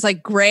it. It was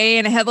like gray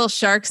and it had little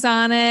sharks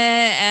on it.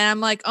 And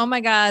I'm like, oh my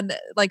God,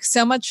 like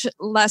so much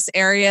less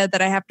area that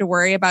I have to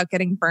worry about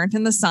getting burnt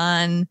in the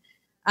sun.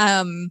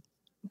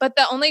 But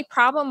the only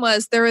problem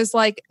was there was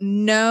like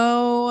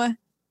no,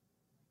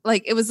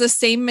 like it was the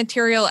same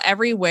material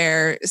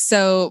everywhere.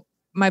 So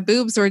my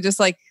boobs were just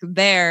like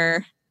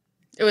there.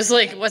 It was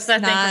like, what's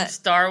that thing from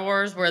Star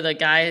Wars where the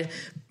guy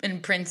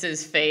imprints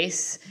his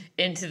face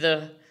into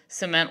the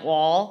cement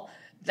wall?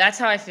 That's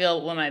how I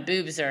feel when my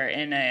boobs are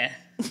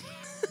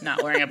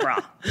not wearing a bra.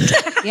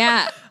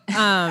 Yeah.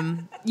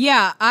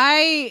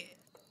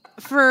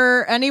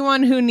 For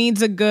anyone who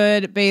needs a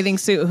good bathing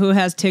suit who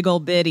has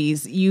tiggle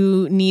bitties,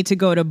 you need to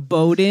go to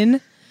Bowden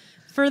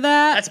for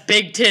that. That's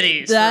big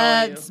titties.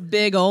 That's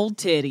big old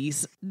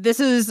titties.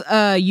 This is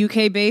a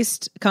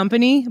UK-based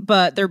company,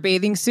 but their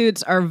bathing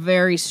suits are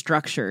very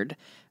structured,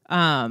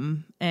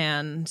 and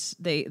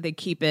they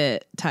keep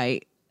it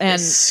tight. And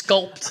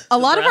sculpt. A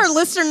lot of our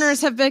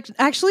listeners have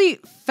actually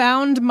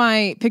found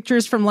my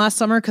pictures from last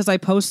summer because I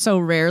post so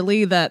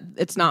rarely that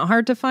it's not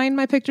hard to find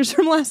my pictures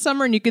from last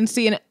summer. And you can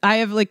see, I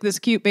have like this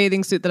cute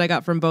bathing suit that I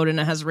got from Bowden.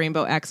 It has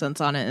rainbow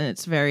accents on it, and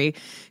it's very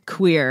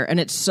queer, and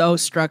it's so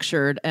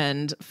structured.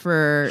 And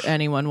for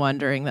anyone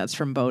wondering, that's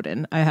from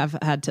Bowden. I have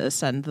had to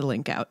send the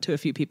link out to a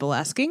few people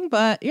asking,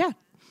 but yeah,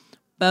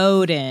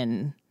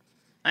 Bowden.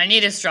 I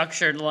need a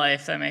structured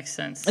life. That makes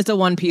sense. It's a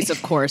one piece,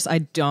 of course. I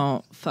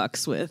don't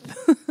fucks with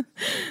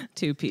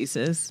 2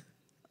 pieces.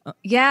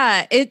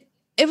 Yeah, it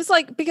was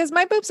like, because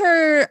my boobs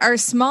are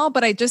small,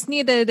 but I just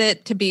needed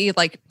it to be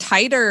like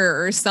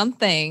tighter or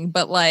something.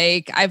 But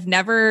like, I've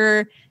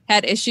never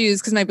had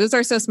issues because my boobs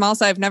are so small.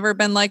 So I've never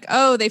been like,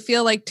 oh, they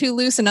feel like too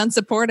loose and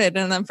unsupported.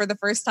 And then for the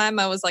first time,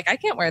 I was like, I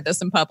can't wear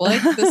this in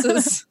public. This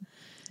is...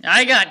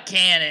 I got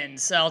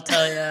cannons, I'll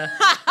tell you.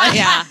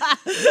 Yeah.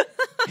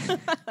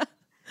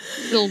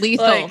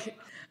 Lethal. Like,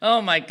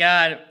 oh my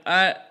God.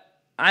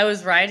 I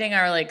was riding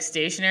our like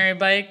stationary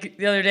bike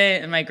the other day,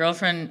 and my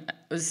girlfriend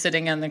was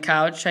sitting on the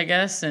couch, I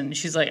guess, and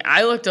she's like,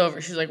 I looked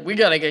over, she's like, we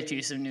gotta get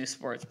you some new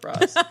sports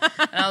bras.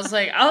 And I was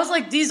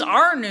like, these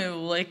are new,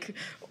 like,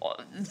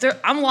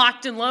 I'm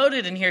locked and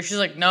loaded in here. She's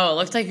like, no, it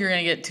looks like you're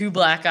gonna get 2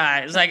 black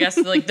eyes. I guess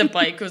like the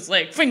bike was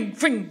like, fing,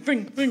 fing,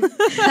 fing, fing.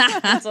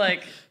 It's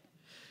like,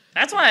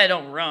 that's why I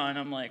don't run.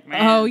 I'm like,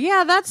 man. Oh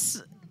yeah,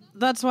 that's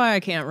why I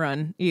can't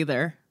run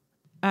either.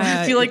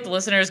 I feel like the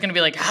listener is going to be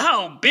like,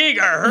 how big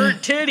are her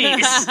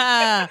titties?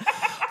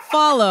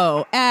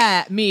 Follow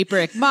at Meat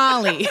Brick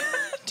Molly.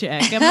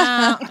 Check him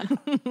out.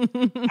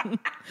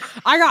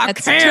 I got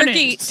That's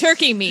cannons.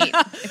 turkey meat,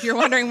 if you're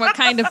wondering what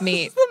kind of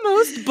meat. The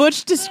most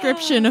butch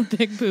description of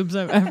big boobs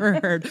I've ever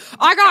heard.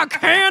 I got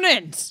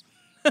cannons.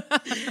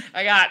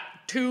 I got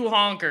 2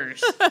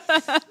 honkers.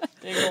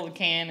 Big old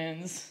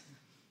cannons.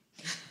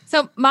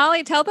 So,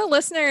 Molly, tell the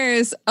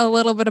listeners a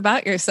little bit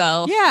about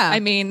yourself. Yeah. I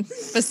mean,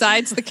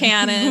 besides the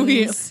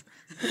cannons.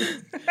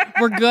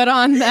 We're good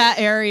on that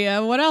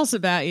area. What else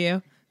about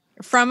you?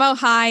 From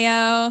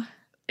Ohio.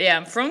 Yeah,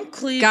 I'm from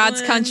Cleveland.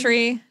 God's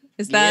country.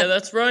 Is that? Yeah,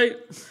 that's right.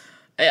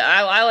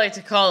 I like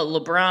to call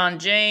it LeBron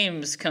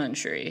James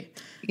country.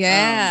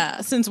 Yeah.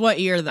 Since what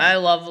year, though? I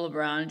love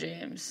LeBron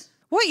James.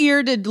 What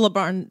year did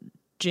LeBron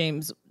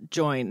James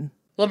join?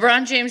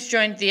 LeBron James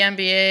joined the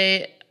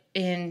NBA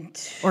in...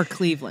 Or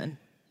Cleveland?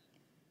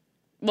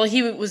 Well,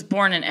 he was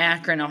born in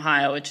Akron,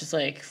 Ohio, which is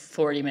like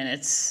 40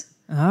 minutes.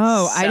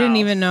 Oh, I didn't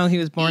even know he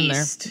was born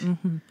east. there.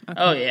 Mm-hmm.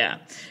 Okay. Oh yeah,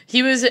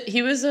 he was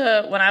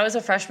when I was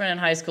a freshman in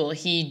high school.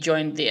 He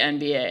joined the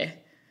NBA,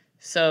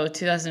 so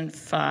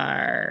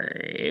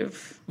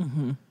 2005.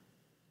 Mm-hmm.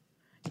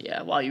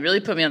 Yeah, wow, you really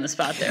put me on the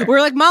spot there.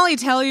 We're like, Molly,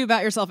 tell you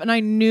about yourself, and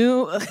I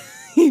knew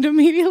he'd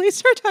immediately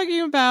start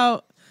talking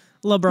about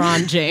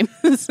LeBron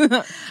James.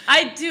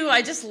 I do.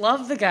 I just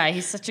love the guy.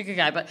 He's such a good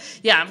guy. But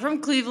yeah, I'm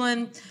from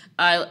Cleveland.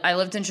 I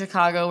lived in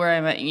Chicago where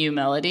I met you,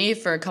 Melody,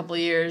 for a couple of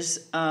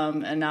years,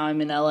 and now I'm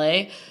in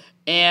LA.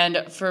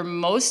 And for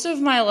most of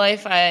my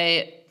life,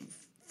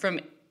 from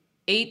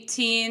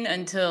 18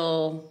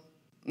 until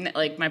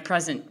like my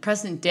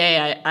present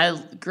day,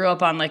 I grew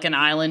up on like an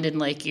island in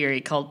Lake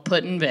Erie called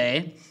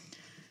Put-in-Bay.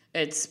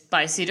 It's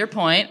by Cedar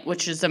Point,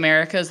 which is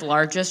America's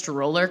largest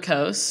roller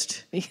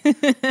coast.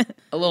 A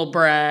little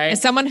brag.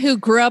 As someone who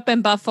grew up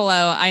in Buffalo,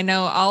 I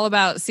know all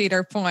about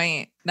Cedar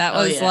Point. That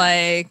was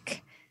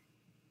like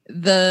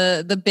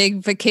the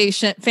big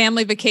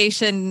family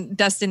vacation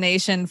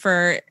destination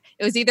for,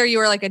 it was either you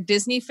were like a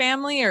Disney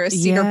family or a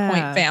Cedar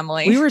Point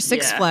family. We were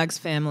Six Flags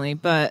family,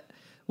 but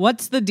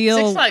what's the deal?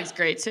 Six Flags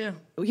great too.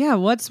 Yeah,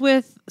 what's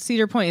with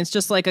Cedar Point? It's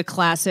just like a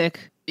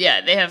classic.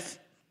 Yeah, they have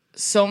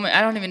so many.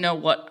 I don't even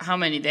know how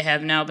many they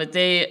have now, but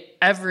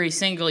every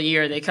single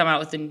year they come out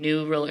with a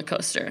new roller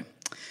coaster.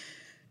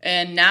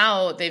 And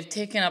now they've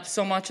taken up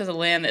so much of the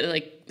land that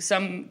like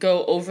some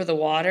go over the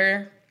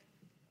water.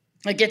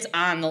 It gets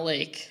on the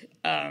lake.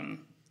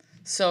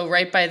 So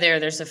right by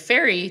there's a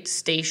ferry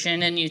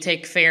station, and you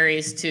take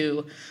ferries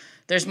to,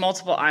 there's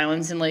multiple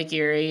islands in Lake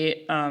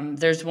Erie.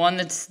 There's one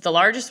the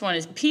largest one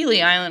is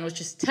Pelee Island,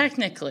 which is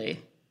technically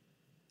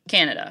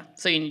Canada.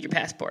 So you need your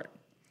passport.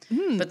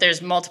 But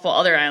there's multiple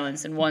other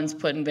islands, and one's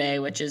Put-in-Bay,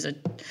 which is a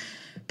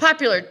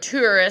popular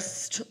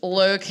tourist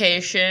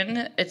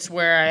location. It's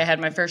where I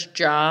had my first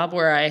job,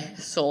 where I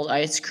sold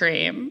ice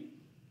cream.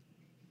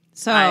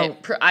 So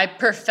I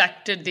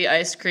perfected the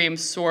ice cream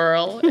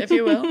swirl, if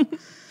you will.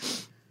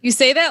 You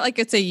say that like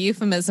it's a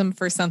euphemism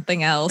for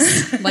something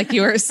else, like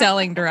you were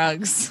selling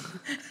drugs.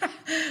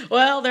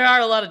 Well, there are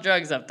a lot of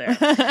drugs up there.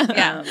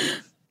 Yeah.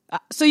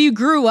 So you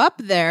grew up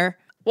there.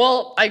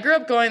 Well, I grew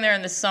up going there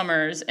in the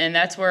summers, and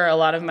that's where a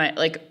lot of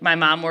my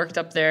mom worked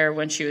up there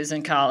when she was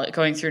in college,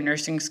 going through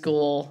nursing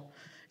school.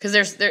 Because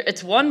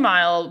it's 1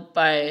 mile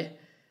by,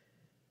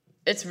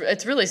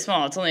 it's really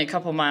small. It's only a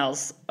couple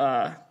miles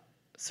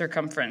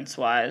circumference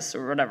wise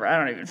or whatever. I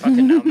don't even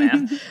fucking know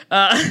math.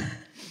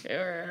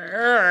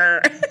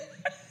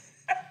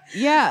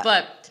 Yeah.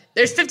 But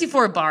there's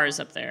 54 bars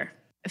up there.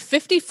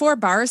 54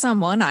 bars on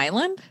one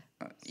island?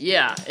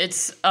 Yeah,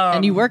 it's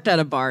and you worked at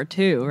a bar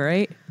too,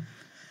 right?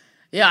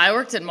 Yeah, I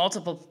worked at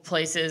multiple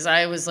places.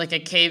 I was like a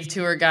cave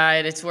tour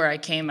guide. It's where I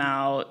came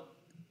out.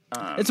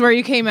 It's where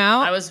you came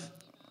out? I was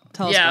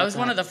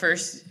one of the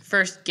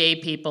first gay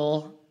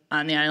people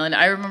on the island.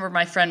 I remember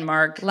my friend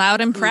Mark.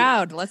 Loud and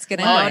proud. Let's get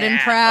into it. Loud and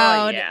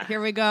proud. Here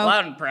we go.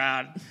 Loud and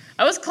proud.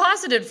 I was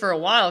closeted for a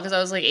while because I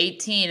was like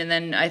 18, and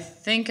then I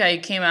think I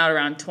came out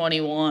around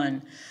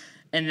 21.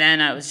 And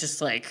then I was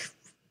just like,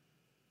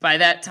 by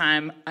that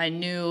time, I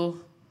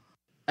knew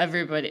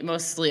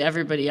mostly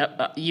everybody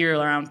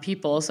year-round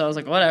people. So I was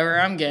like, whatever,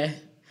 I'm gay.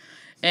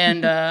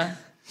 And yeah,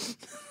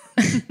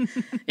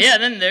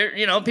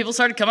 then people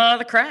started coming out of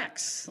the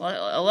cracks,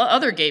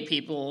 other gay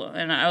people,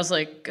 and I was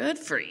like, good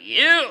for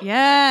you.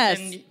 Yes.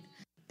 And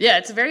yeah,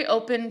 it's a very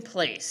open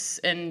place,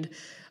 and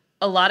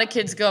a lot of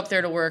kids go up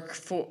there to work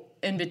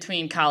in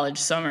between college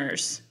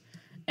summers,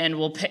 and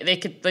will pay.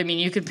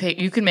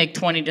 You could make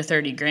 20 to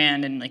 30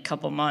 grand in like a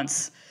couple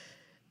months.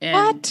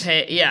 And what?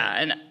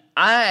 And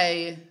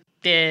I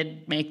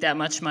did make that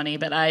much money,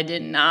 but I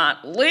did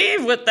not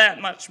leave with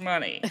that much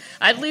money.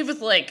 I'd leave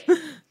with like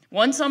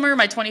one summer,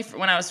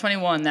 when I was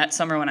 21, that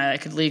summer when I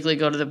could legally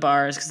go to the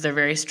bars because they're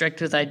very strict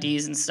with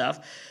IDs and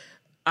stuff,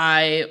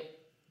 I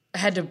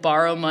had to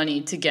borrow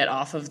money to get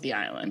off of the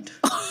island.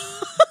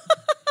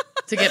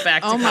 To get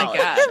back to college. My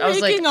God. I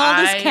was making like,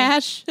 all this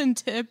cash and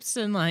tips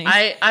and like...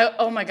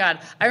 oh my God.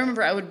 I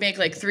remember I would make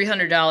like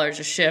 $300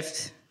 a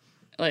shift.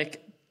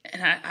 Like,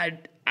 and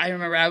I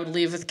remember I would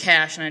leave with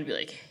cash and I'd be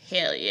like,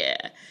 hell yeah.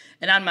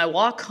 And on my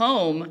walk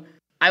home,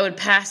 I would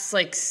pass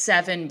like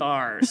 7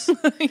 bars.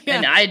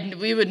 And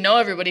we would know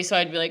everybody, so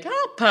I'd be like,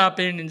 I'll pop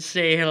in and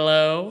say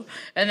hello.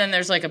 And then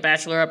there's like a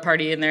bachelorette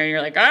party in there and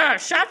you're like,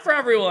 shot for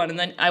everyone. And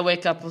then I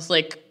wake up with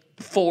like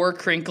 4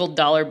 crinkled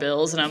dollar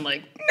bills and I'm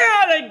like,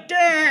 not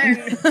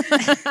again.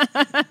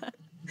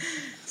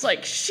 It's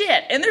like,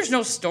 shit. And there's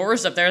no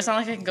stores up there. It's not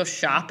like I can go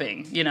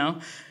shopping, you know?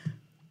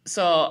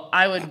 So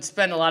I would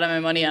spend a lot of my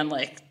money on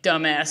like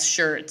dumbass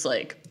shirts.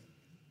 Like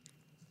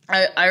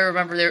I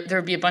remember there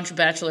would be a bunch of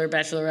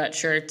bachelorette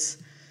shirts,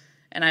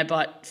 and I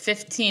bought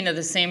 15 of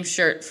the same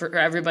shirt for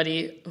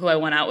everybody who I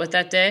went out with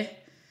that day.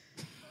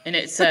 And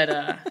it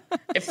said,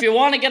 if you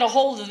want to get a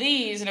hold of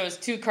these, and it was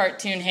 2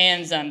 cartoon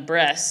hands on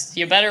breasts,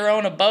 you better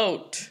own a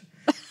boat.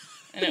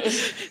 And it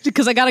was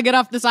because I got to get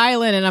off this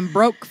island and I'm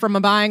broke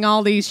from buying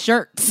all these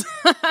shirts.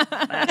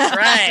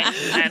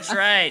 That's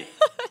right.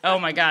 Oh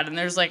my God. And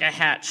there's like a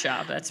hat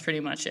shop. That's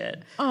pretty much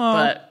it. Oh.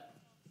 But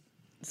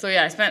so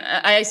yeah,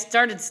 I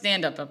started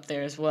stand up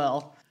there as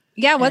well.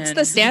 Yeah. What's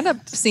the stand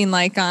up scene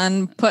like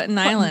on Putin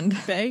Island?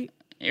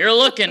 You're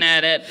looking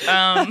at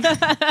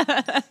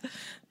it.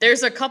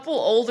 There's a couple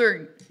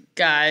older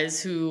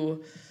guys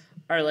who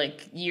are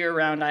like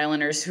year-round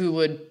islanders who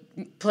would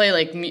play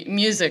like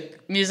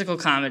musical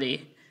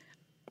comedy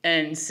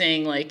and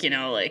sing like, you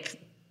know, like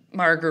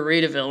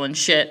Margaritaville and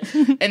shit.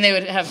 And they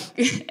would have,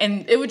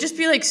 and it would just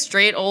be like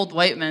straight old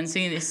white men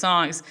singing these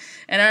songs.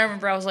 And I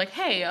remember I was like,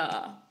 hey,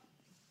 I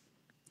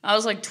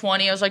was like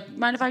 20. I was like,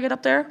 mind if I get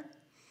up there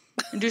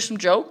and do some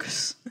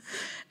jokes?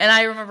 And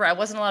I remember I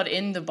wasn't allowed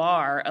in the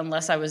bar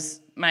unless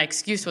my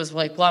excuse was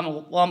like,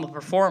 well, I'm a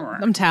performer.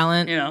 I'm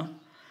talent. You know?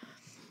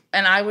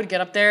 And I would get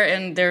up there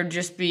and there'd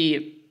just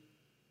be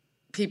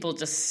people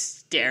just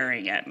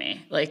staring at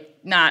me. Like,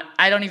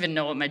 I don't even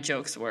know what my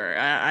jokes were.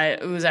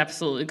 It was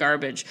absolutely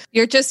garbage.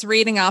 You're just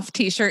reading off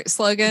T-shirt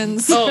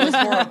slogans. Oh, it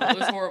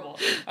was horrible.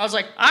 I was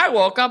like, I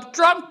woke up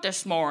drunk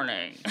this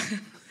morning.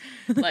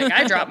 Like,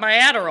 I dropped my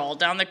Adderall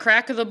down the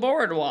crack of the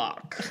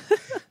boardwalk.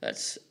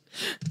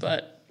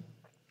 But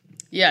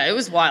yeah, it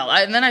was wild.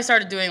 And then I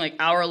started doing like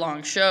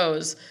hour-long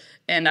shows,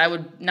 and I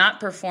would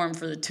not perform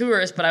for the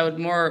tourists, but I would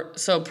more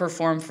so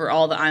perform for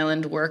all the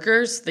island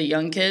workers, the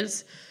young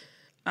kids,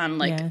 on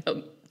like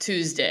a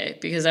Tuesday,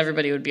 because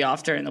everybody would be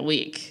off during the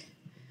week.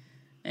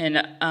 And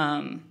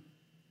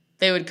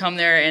they would come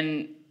there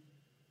and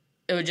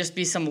it would just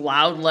be some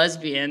loud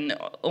lesbian,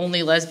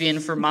 only lesbian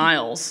for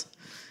miles,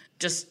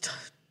 just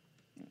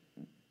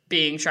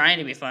trying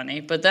to be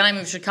funny. But then I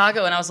moved to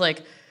Chicago and I was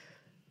like,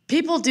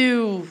 people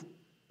do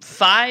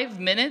 5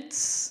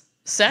 minutes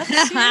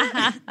sets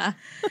here?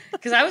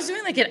 Because I was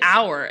doing like an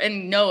hour,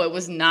 and no, it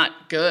was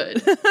not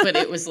good. But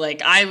it was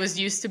like I was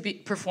used to be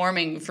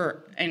performing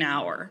for an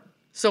hour.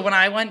 So when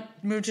I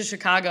moved to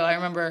Chicago, I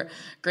remember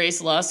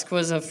Grace Lusk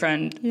was a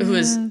friend who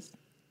was,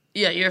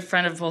 you're a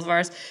friend of both of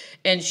ours.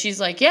 And she's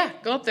like, yeah,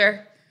 go up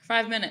there,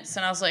 5 minutes.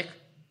 And I was like,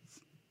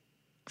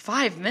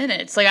 5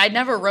 minutes? Like, I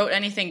never wrote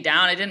anything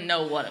down. I didn't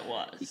know what it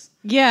was.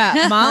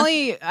 Yeah,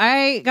 Molly,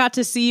 I got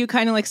to see you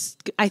kind of like,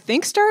 I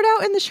think, start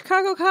out in the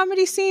Chicago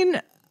comedy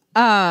scene.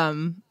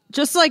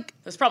 Just like,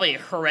 it's probably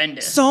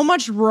horrendous. So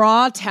much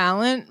raw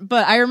talent.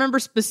 But I remember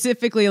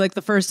specifically like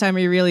the first time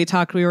we really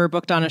talked, we were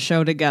booked on a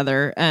show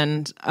together,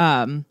 and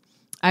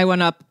I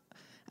went up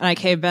and I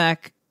came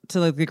back to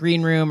like the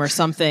green room or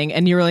something,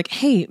 and you were like,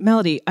 hey,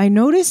 Melody, I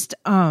noticed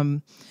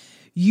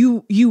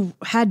you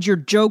had your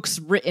jokes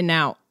written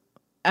out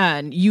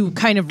and you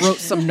kind of wrote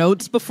some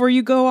notes before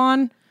you go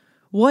on.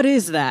 What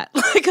is that?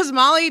 Because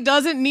Molly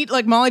doesn't need,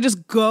 like, Molly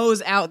just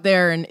goes out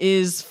there and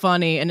is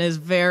funny and is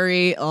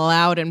very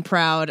loud and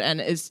proud and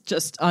is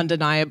just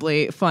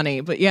undeniably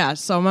funny. But yeah,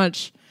 so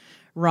much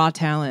raw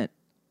talent.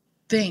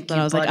 Thank you,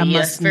 I was buddy. like,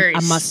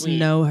 I must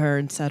know her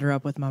and set her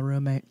up with my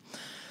roommate.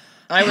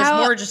 I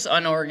was more just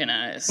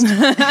unorganized.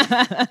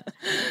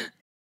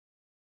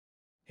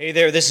 Hey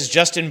there, this is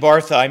Justin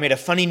Bartha. I made a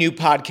funny new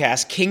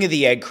podcast, King of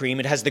the Egg Cream.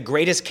 It has the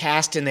greatest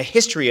cast in the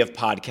history of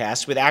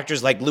podcasts with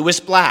actors like Louis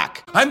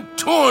Black. I'm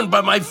torn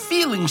by my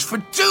feelings for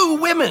 2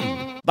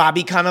 women.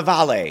 Bobby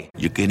Cannavale.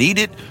 You can eat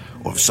it,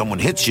 or if someone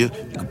hits you,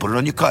 you can put it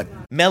on your cut.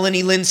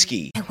 Melanie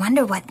Linsky. I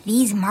wonder what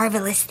these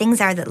marvelous things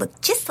are that look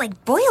just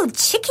like boiled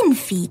chicken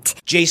feet.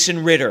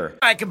 Jason Ritter.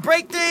 I can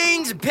break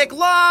things and pick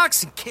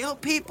locks and kill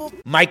people.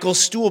 Michael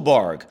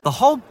Stuhlbarg. The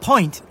whole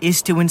point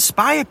is to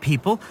inspire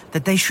people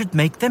that they should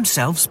make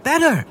themselves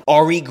better.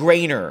 Ari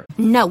Grainer.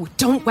 No,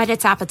 don't whet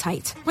its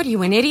appetite. What are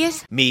you, an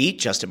idiot? Me,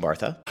 Justin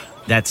Bartha.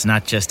 That's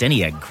not just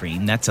any egg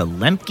cream, that's a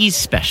Lemke's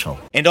special.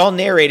 And all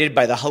narrated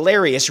by the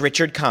hilarious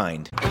Richard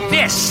Kind.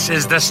 This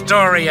is the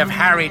story of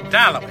Harry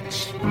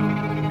Dalowitz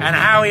and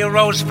how he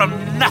rose from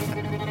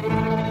nothing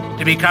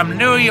to become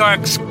New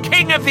York's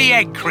King of the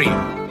Egg Cream.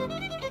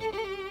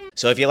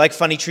 So if you like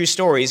funny true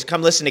stories,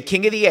 come listen to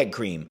King of the Egg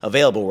Cream,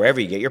 available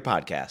wherever you get your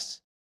podcasts.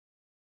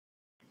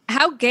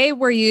 How gay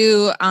were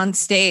you on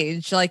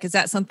stage? Like, is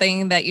that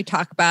something that you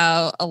talk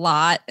about a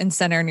lot and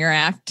center in your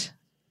act?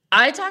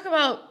 I talk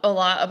a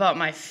lot about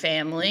my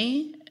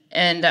family,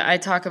 and I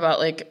talk about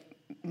like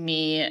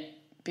me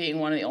being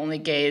one of the only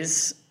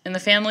gays in the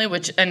family,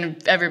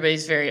 and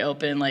everybody's very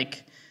open.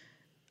 Like,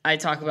 I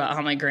talk about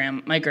how my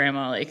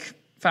grandma like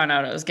found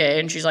out I was gay,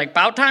 and she's like,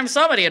 "About time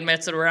somebody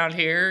admits it around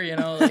here," you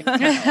know. Like,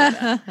 kind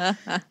of like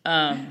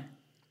that.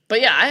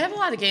 But yeah, I have a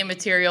lot of gay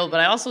material,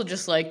 but I also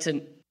just like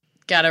to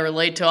gotta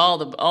relate to all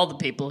the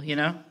people, you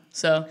know.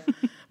 So,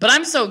 but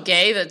I'm so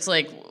gay that's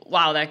like,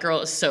 wow, that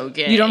girl is so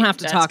gay. You don't have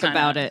to talk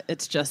about it.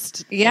 It's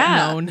just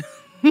known.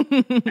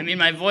 I mean,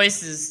 my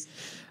voice is...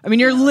 I mean,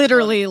 you're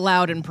literally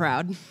loud and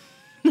proud.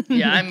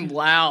 Yeah, I'm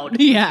loud.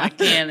 Yeah. My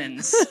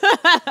cannons.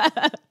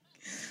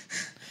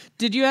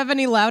 Did you have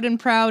any loud and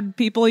proud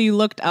people you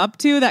looked up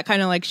to that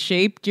kind of like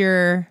shaped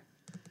your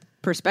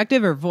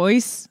perspective or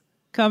voice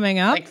coming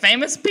up? Like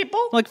famous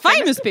people? Like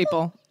famous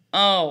people.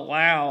 Oh,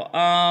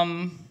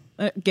 wow.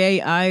 Gay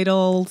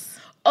idols.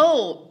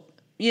 Oh,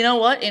 you know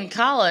what? In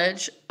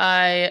college,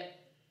 I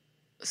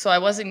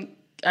wasn't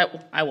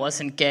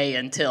gay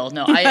until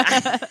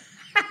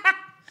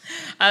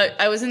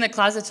I was in the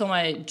closet till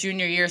my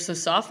junior year. So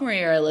sophomore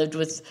year, I lived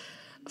with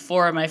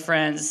 4 of my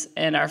friends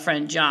and our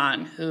friend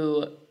John,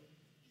 who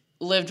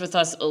lived with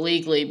us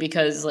illegally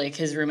because like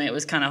his roommate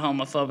was kind of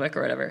homophobic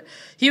or whatever.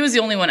 He was the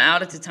only one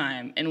out at the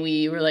time, and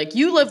we were like,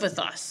 "You live with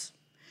us.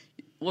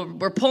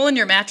 We're pulling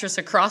your mattress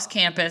across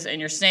campus,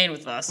 and you're staying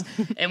with us."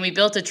 And we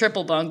built a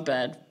triple bunk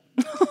bed.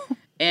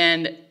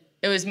 And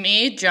it was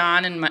me,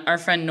 John, and our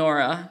friend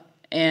Nora.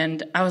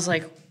 And I was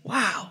like,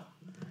 wow,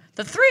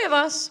 the 3 of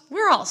us,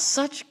 we're all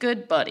such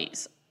good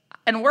buddies.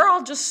 And we're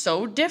all just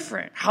so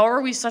different. How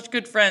are we such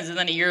good friends? And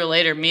then a year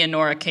later, me and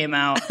Nora came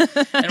out. And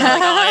we're like,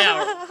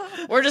 oh,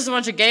 yeah, we're just a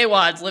bunch of gay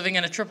wads living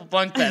in a triple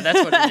bunk bed.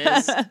 That's what it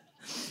is.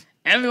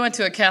 And we went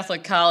to a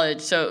Catholic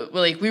college. So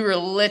like we were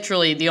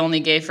literally the only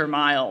gay for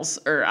miles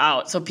or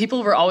out. So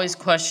people were always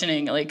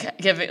questioning, like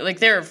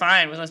they were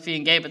fine with us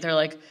being gay, but they're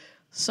like,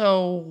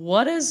 so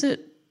what is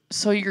it?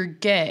 So you're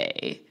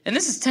gay. And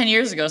this is 10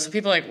 years ago, so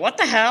people are like, what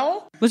the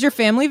hell? Was your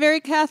family very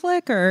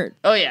Catholic or?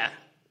 Oh, yeah.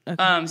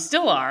 Okay.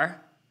 Still are.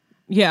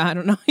 Yeah, I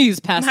don't know. He's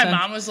past My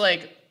mom was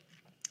like,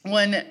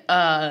 when,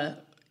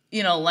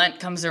 Lent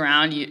comes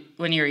around,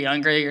 when you're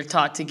younger, you're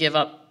taught to give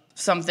up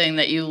something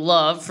that you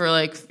love for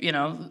like,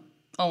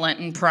 a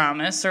Lenten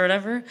promise or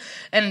whatever.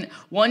 And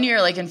one year,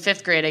 like in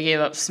 5th grade, I gave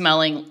up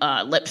smelling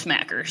lip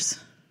smackers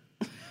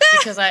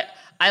because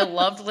I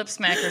loved lip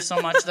smackers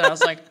so much that I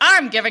was like,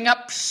 I'm giving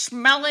up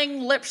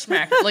smelling lip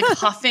smackers, like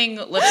huffing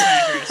lip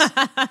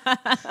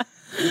smackers.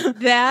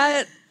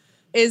 That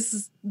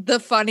is the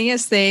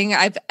funniest thing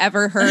I've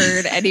ever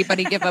heard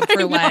anybody give up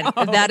for Lent.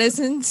 That is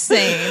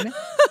insane.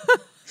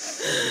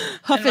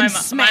 Huff and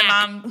smack.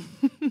 My mom,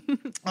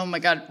 oh my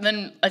God.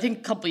 Then I think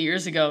a couple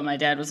years ago, my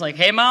dad was like,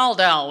 hey,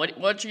 Maldell,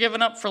 what you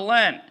giving up for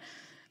Lent?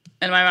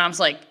 And my mom's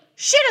like,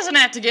 she doesn't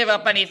have to give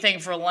up anything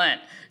for Lent.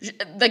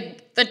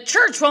 The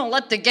church won't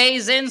let the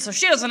gays in, so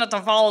she doesn't have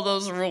to follow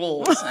those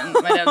rules. And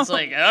my dad's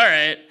like, all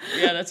right,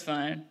 yeah, that's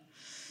fine.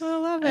 I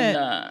love it.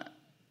 And,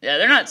 yeah,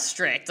 they're not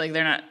strict. Like,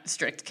 they're not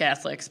strict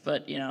Catholics,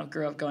 but,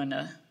 grew up going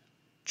to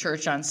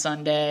church on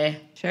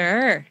Sunday.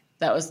 Sure.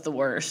 That was the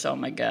worst. Oh,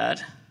 my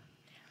God.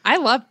 I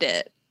loved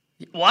it.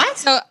 What?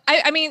 So,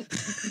 I mean,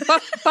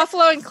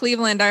 Buffalo and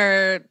Cleveland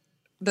are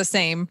the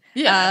same.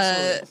 Yeah,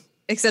 absolutely.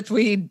 Except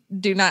we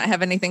do not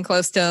have anything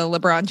close to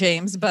LeBron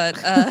James, but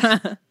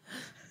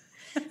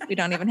we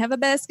don't even have a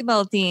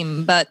basketball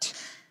team. But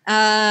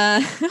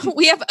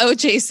we have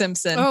O.J.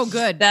 Simpson. Oh,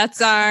 good.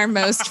 That's our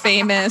most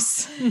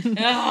famous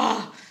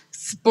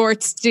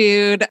sports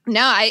dude.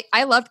 No,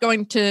 I loved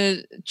going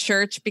to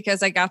church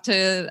because I got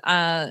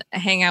to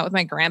hang out with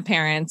my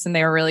grandparents, and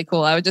they were really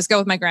cool. I would just go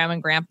with my grandma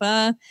and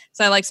grandpa.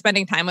 So I liked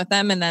spending time with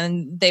them, and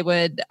then they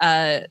would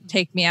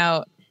take me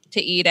out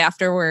to eat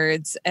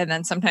afterwards. And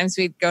then sometimes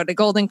we'd go to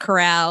Golden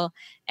Corral.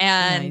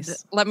 And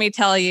Let me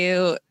tell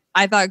you,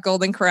 I thought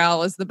Golden Corral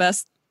was the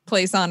best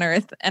place on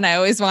earth. And I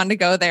always wanted to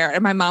go there.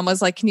 And my mom was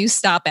like, can you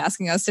stop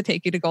asking us to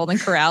take you to Golden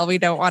Corral? We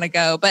don't want to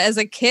go. But as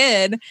a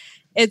kid,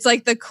 it's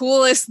like the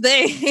coolest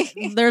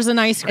thing. There's an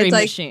ice cream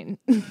machine.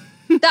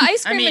 The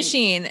ice cream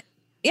machine.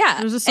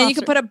 Yeah. And you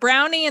could put a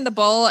brownie in the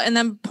bowl and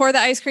then pour the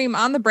ice cream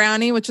on the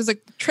brownie, which is a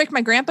trick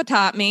my grandpa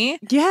taught me.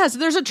 Yes.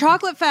 There's a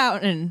chocolate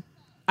fountain.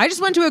 I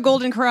just went to a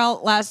Golden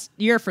Corral last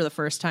year for the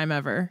first time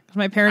ever.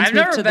 My parents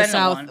moved to the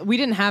South. We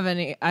didn't have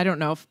any. I don't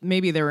know if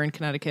maybe they were in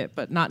Connecticut,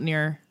 but not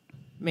near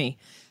me.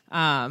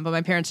 But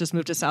my parents just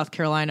moved to South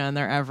Carolina, and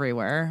they're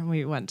everywhere.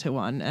 We went to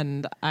one,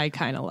 and I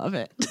kind of love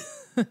it.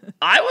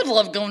 I would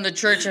love going to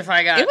church if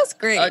I got It was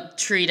great. a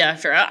treat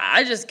after.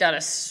 I just got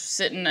to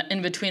sit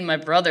in between my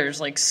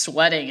brothers, like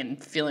sweating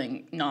and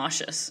feeling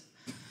nauseous.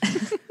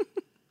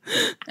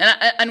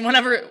 And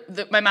whenever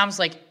my mom's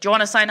like, "Do you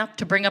want to sign up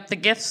to bring up the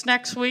gifts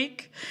next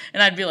week?"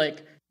 And I'd be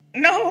like,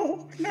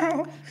 No,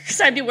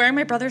 because I'd be wearing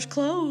my brother's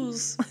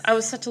clothes. I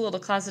was such a little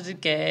closeted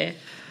gay.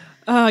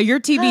 Your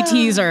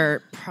TBTs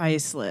are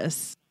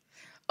priceless.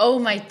 Oh,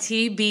 my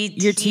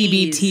TBTs. Your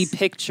TBT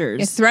pictures.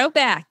 Your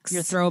throwbacks.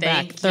 Your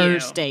throwback Thank you.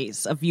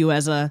 Thursdays of you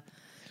as a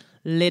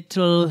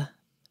little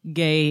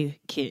gay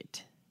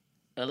kid.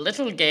 A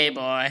little gay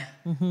boy.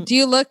 Do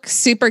you look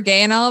super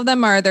gay in all of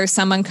them, or are there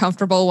some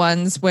uncomfortable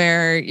ones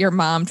where your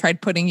mom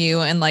tried putting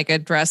you in like a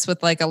dress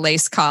with like a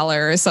lace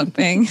collar or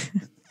something?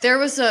 There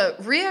was a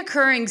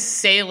reoccurring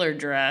sailor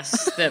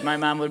dress that my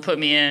mom would put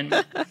me in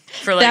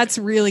for like. That's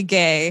really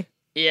gay.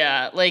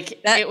 Yeah,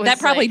 like That, it was that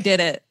probably like, did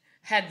it.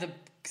 Had the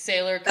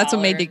sailor collar. That's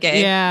what made you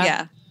gay.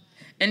 Yeah.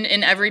 And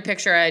in every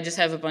picture, I just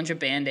have a bunch of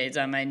Band-Aids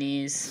on my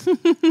knees.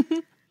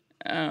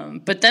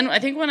 But then I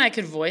think when I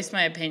could voice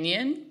my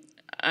opinion,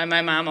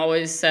 my mom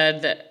always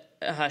said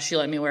that she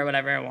let me wear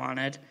whatever I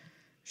wanted.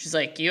 She's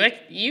like,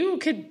 you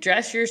could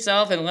dress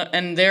yourself,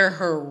 and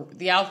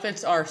the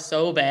outfits are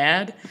so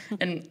bad,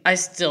 and I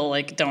still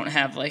like don't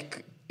have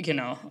like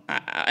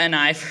an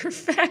eye for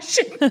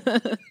fashion.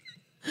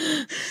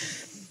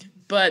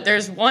 But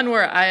there's one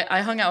where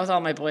I hung out with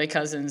all my boy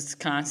cousins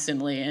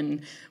constantly,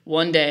 and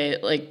one day,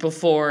 like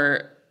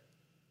before,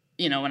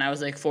 when I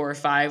was like 4 or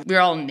 5, we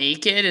were all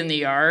naked in the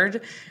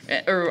yard,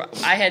 or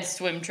I had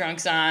swim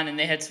trunks on, and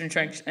they had swim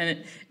trunks,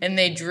 and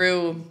they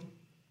drew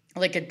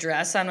like a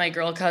dress on my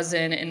girl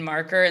cousin in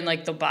marker and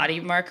like the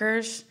body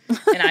markers,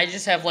 and I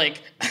just have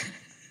like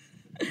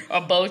a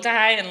bow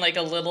tie and like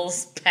a little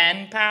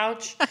pen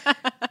pouch,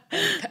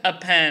 and a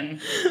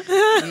pen,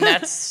 and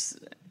that's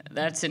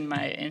in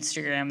my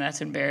Instagram.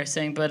 That's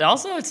embarrassing, but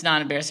also it's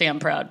not embarrassing. I'm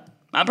proud.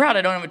 I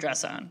don't have a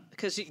dress on.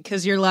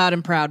 Because you're loud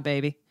and proud,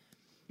 baby.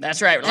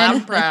 That's right, loud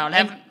and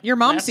proud. Your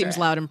mom seems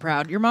loud and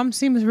proud. Your mom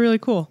seems really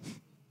cool.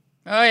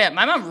 Oh yeah,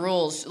 my mom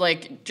rules.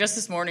 Like just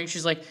this morning,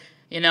 she's like,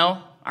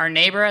 our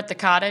neighbor at the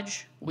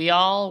cottage, we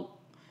all,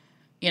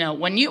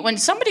 when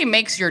somebody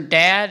makes your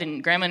dad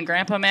and grandma and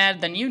grandpa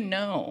mad, then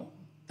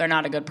they're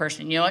not a good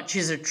person. You know what?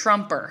 She's a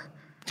Trumper.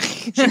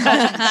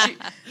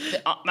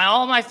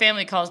 All my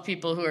family calls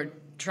people who are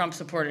Trump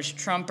supporters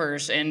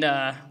Trumpers, and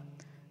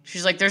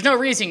she's like, there's no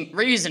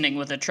reasoning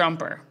with a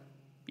Trumper.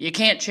 You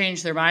can't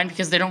change their mind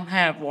because they don't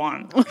have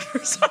one.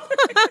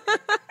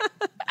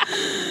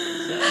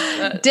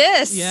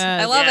 Dis.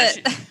 Yes. I love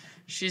it.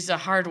 She's a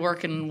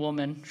hardworking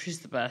woman. She's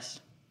the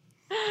best.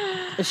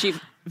 Is she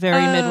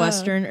very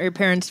Midwestern? Are your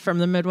parents from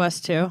the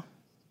Midwest too?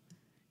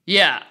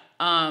 Yeah.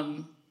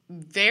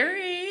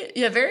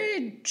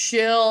 Very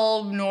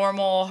chill,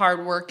 normal,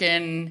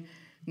 hardworking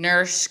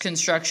nurse,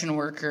 construction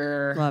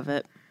worker. Love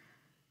it.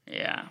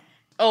 Yeah.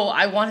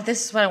 Oh,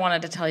 this is what I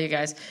wanted to tell you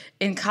guys.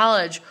 In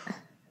college,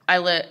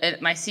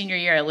 my senior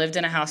year, I lived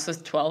in a house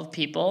with 12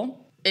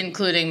 people,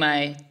 including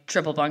my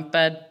triple bunk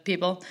bed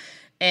people.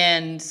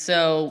 And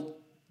so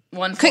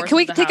Can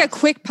we take a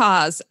quick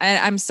pause?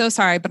 I'm so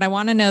sorry, but I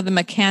want to know the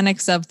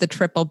mechanics of the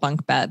triple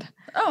bunk bed.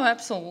 Oh,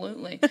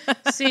 absolutely.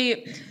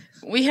 See,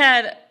 we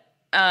had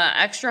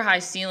extra high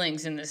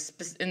ceilings in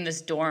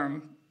this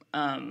dorm.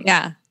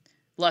 Yeah.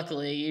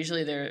 Luckily,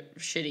 usually they're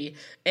shitty,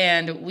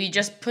 and we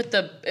just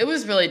it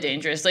was really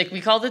dangerous. Like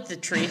we called it the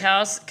tree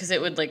house because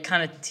it would like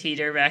kind of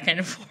teeter back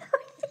and forth.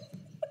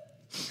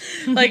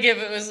 Like if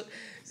it was,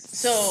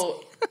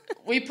 so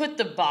we put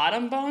the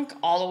bottom bunk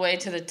all the way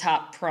to the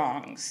top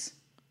prongs.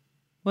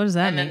 What does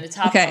that and mean? Then the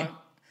top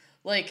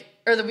bunk,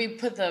 we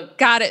put the.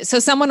 Got it. So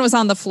someone was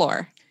on the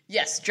floor.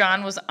 Yes,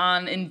 John was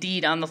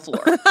indeed on the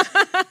floor.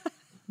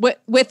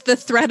 With the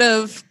threat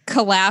of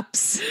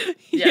collapse.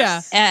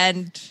 Yes.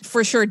 And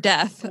for sure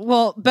death.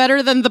 Well,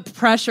 better than the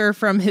pressure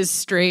from his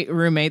straight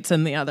roommates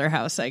in the other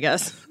house, I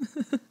guess.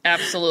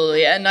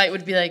 Absolutely. At night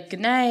would be like, good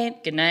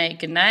night, good night,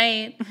 good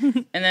night.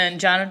 And then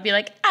John would be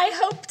like, I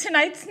hope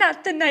tonight's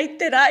not the night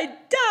that I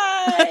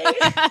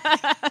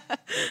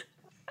die.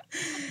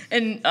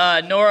 And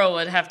Nora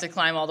would have to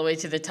climb all the way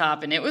to the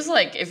top. And it was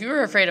like, if you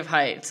were afraid of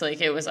heights,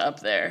 like it was up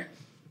there.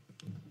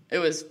 It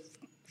was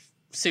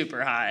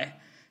super high.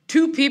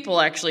 2 people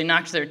actually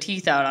knocked their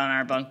teeth out on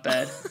our bunk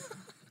bed.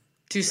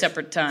 2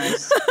 separate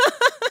times.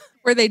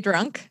 Were they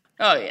drunk?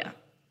 Oh yeah,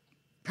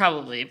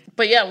 probably.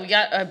 But yeah, we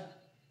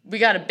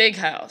got a big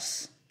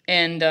house,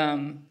 and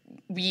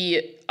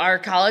our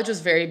college was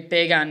very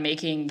big on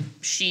making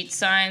sheet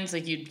signs.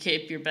 Like you'd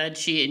keep your bed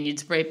sheet and you'd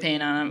spray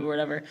paint on it or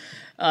whatever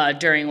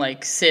during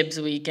like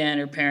Sibs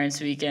weekend or Parents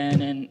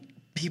weekend, and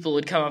people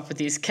would come up with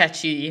these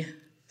catchy,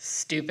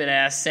 stupid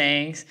ass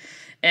sayings.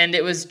 And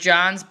it was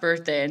John's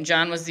birthday, and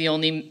John was the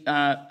only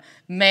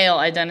male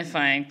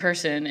identifying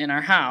person in our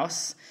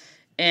house.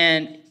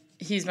 And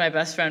he's my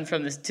best friend to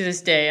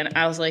this day. And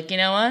I was like, you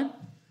know what?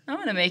 I'm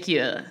going to make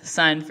you a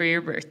sign for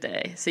your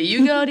birthday. So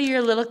you go to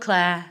your little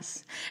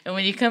class, and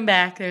when you come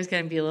back, there's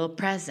going to be a little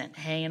present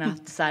hanging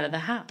off the side of the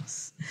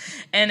house.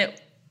 And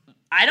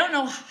I don't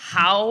know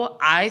how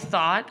I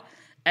thought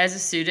as a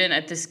student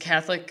at this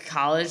Catholic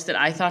college that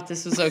I thought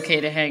this was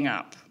okay to hang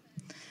up.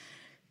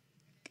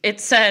 It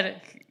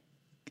said,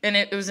 and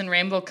it was in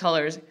rainbow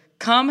colors,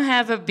 "Come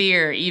have a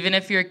beer, even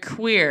if you're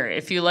queer.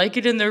 If you like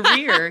it in the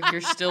rear,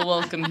 you're still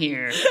welcome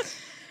here."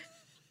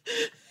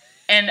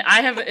 And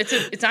I have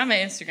it's on my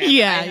Instagram.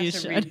 Yeah, you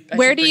should.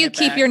 Where do you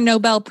keep your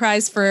Nobel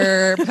Prize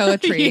for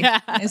poetry?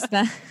 Is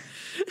that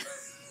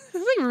it's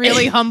like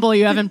really humble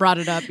you haven't brought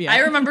it up yet.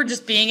 I remember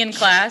just being in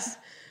class.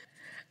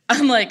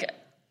 I'm like,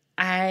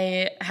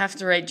 I have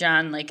to write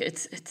John, like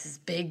it's this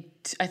big.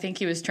 I think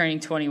he was turning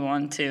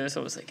 21 too,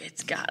 so it was like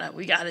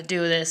we gotta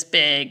do this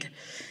big,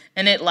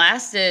 and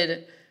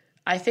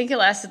I think it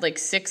lasted like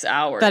 6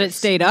 hours. That it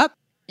stayed up.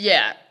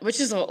 Yeah, which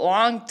is a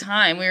long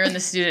time. We were in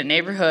the student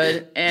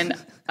neighborhood, and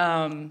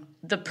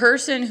the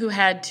person who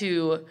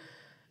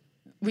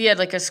we had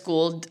like a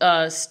school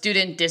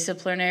student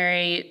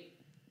disciplinary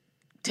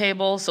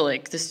table, so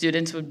like the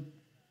students would,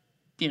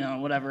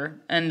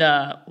 whatever, and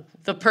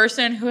the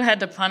person who had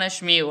to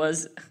punish me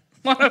was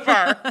one of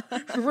our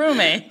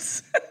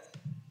roommates.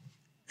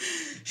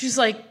 She's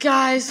like,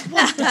 "Guys,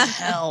 what the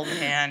hell,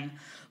 man?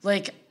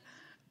 Like,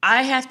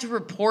 I have to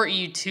report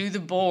you to the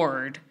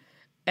board,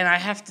 and I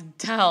have to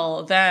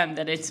tell them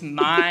that it's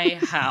my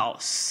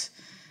house."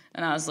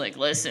 And I was like,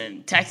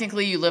 "Listen,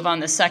 technically you live on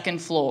the second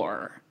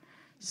floor,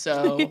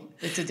 so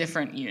it's a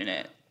different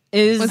unit."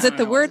 Was it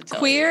the word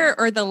queer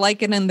or the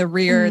lichen in the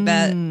rear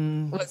that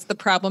was the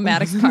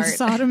problematic part?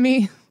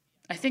 Sodomy.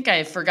 I think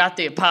I forgot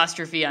the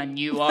apostrophe on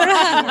you are.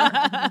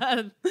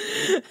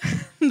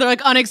 They're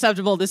like,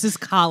 "Unacceptable. This is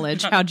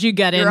college. How'd you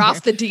get in?" You're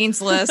off the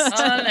dean's list.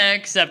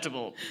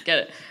 Unacceptable. Get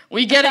it.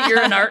 We get it.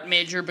 You're an art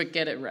major, but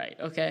get it right,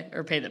 okay?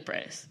 Or pay the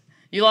price.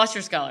 You lost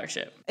your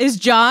scholarship. Is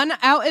John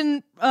out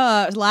in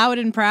loud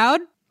and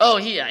proud? Oh,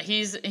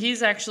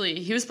 he's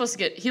actually, he was supposed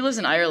to he lives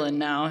in Ireland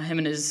now, him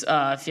and his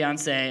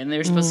fiance, and they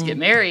were supposed to get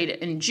married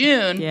in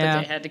June,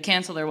 but they had to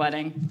cancel their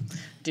wedding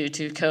due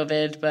to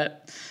COVID,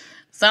 but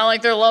it's not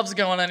like their love's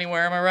going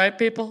anywhere. Am I right,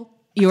 people?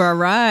 You are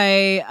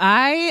right.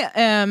 I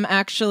am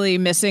actually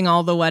missing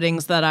all the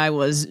weddings that I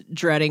was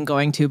dreading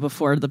going to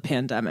before the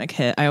pandemic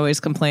hit. I always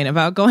complain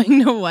about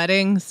going to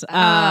weddings,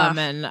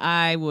 and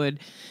I would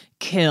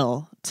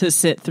kill to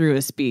sit through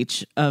a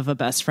speech of a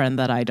best friend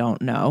that I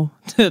don't know.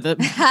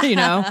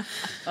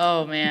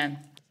 Oh, man.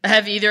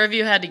 Have either of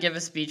you had to give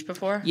a speech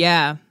before?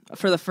 Yeah,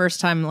 for the first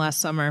time last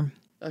summer.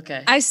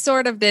 Okay. I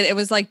sort of did. It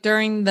was like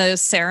during the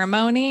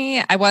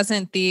ceremony. I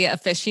wasn't the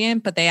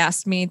officiant, but they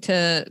asked me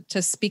to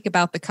speak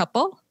about the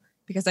couple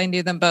because I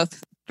knew them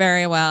both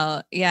very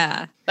well.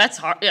 Yeah. That's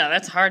hard. Yeah,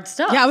 that's hard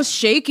stuff. Yeah, I was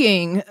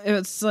shaking.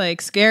 It's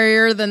like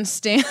scarier than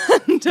stand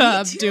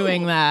up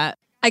doing that.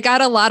 I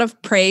got a lot of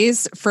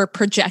praise for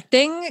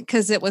projecting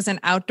because it was an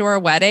outdoor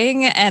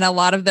wedding, and a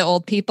lot of the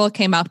old people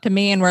came up to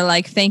me and were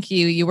like, "Thank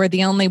you. You were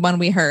the only one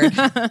we heard."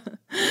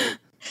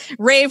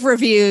 Rave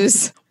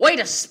reviews. Way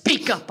to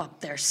speak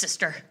up there,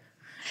 sister.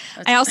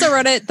 I also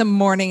wrote it the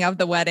morning of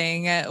the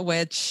wedding,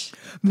 which...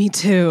 Me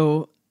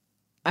too.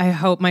 I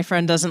hope my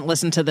friend doesn't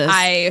listen to this.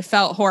 I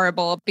felt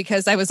horrible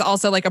because I was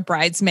also like a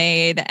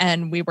bridesmaid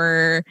and we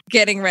were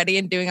getting ready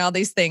and doing all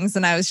these things.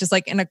 And I was just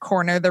like in a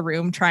corner of the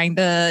room trying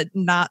to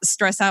not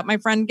stress out my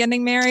friend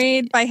getting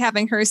married by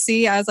having her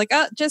see. I was like,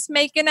 "Oh, just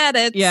making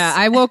edits." Yeah,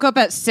 I woke up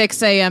at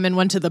 6 a.m. and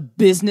went to the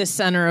business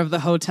center of the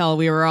hotel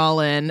we were all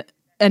in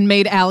and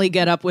made Allie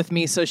get up with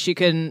me so she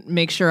can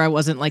make sure I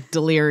wasn't like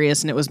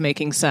delirious and it was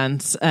making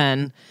sense,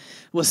 and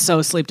was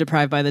so sleep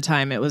deprived by the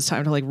time it was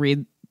time to like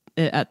read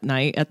it at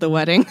night at the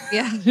wedding.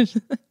 Yeah.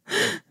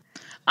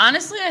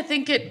 Honestly, I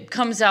think it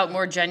comes out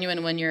more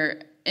genuine when you're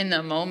in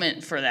the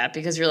moment for that,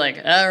 because you're like,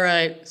 all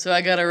right, so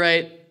I got to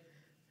write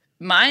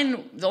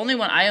mine. The only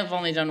one, I have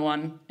only done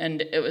one,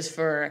 and it was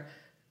for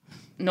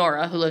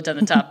Nora, who lived on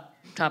the top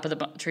of the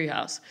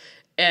treehouse.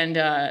 And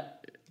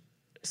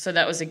so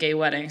that was a gay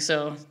wedding.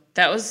 So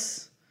that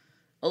was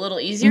a little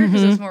easier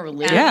because it was more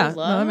related. Yeah, love.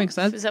 no, that makes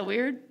sense. Is that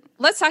weird?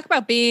 Let's talk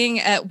about being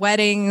at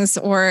weddings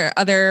or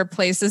other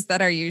places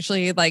that are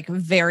usually like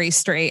very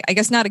straight. I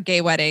guess not a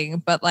gay wedding,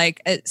 but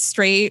like at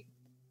straight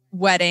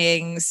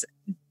weddings.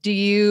 Do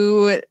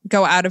you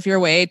go out of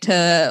your way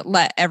to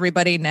let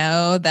everybody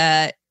know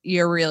that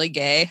you're really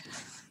gay?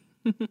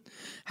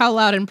 How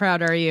loud and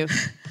proud are you?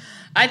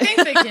 I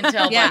think they can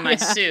tell by my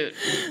suit.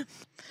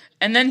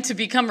 And then to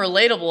become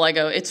relatable, I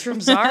go, "It's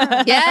from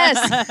Zara."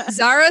 Yes,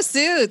 Zara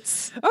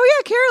suits. Oh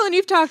yeah, Carolyn,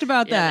 you've talked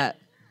about that.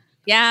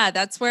 Yeah,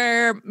 that's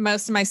where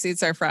most of my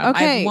suits are from.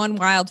 Okay. I have one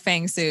Wild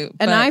Fang suit.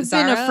 And I've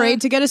Zara, been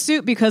afraid to get a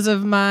suit because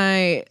of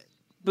my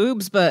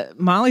boobs, but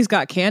Molly's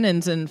got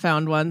cannons and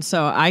found one,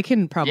 so I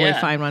can probably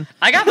find one.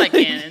 I got my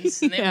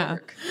cannons, and they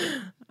work.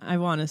 I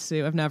want a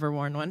suit. I've never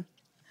worn one.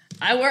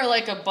 I wear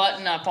like a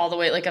button up all the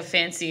way, like a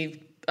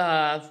fancy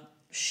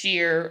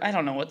sheer, I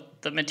don't know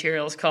what the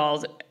material is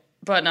called,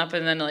 button up,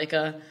 and then like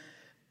and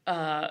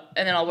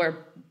then I'll wear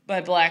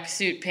my black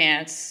suit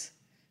pants.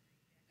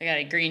 I got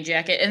a green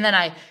jacket, and then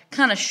I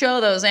kind of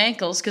show those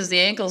ankles because the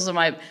ankles are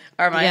my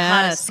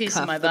hottest piece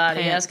of my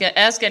body.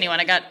 Ask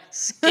anyone. I got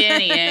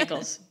skinny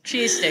ankles,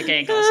 cheese stick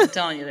ankles. I'm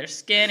telling you, they're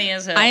skinny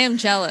as hell. I am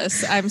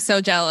jealous. I'm so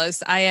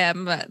jealous. I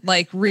am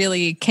like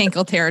really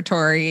cankle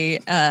territory.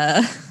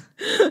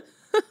 The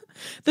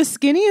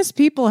skinniest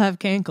people have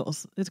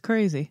cankles. It's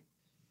crazy.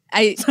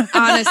 I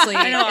honestly,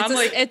 I know,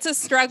 it's a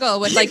struggle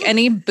with like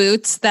any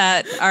boots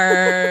that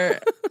are,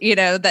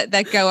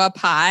 that go up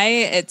high.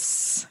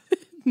 It's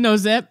no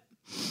zip.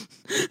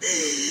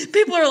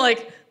 People are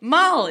like,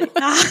 Molly,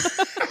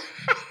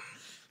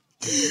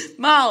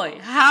 Molly,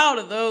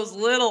 how do those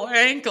little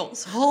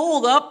ankles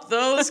hold up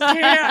those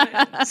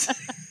cannons?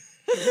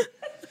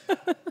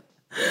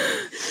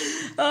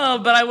 Oh,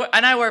 but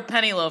I wear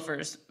penny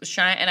loafers,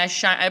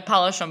 I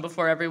polish them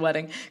before every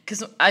wedding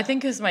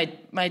because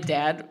my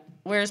dad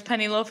wears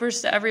penny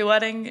loafers to every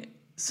wedding.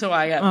 So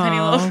I got penny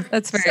loafers.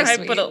 That's very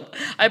sweet.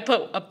 I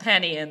put a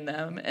penny in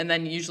them, and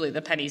then usually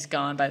the penny's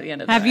gone by the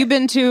end of the night. Have you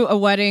been to a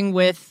wedding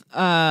with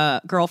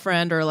a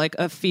girlfriend or like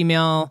a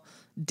female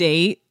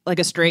date, like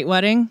a straight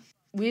wedding?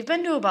 We've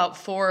been to about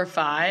 4 or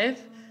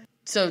 5.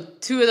 So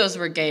 2 of those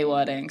were gay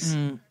weddings.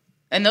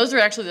 And those were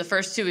actually the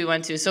first 2 we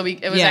went to. So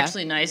it was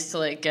actually nice to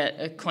like get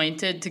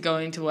acquainted to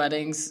going to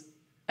weddings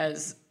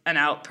as an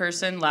out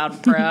person, loud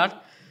and proud.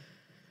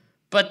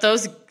 But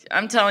those,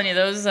 I'm telling you,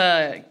 those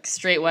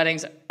straight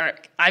weddings are,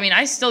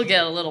 I still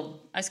get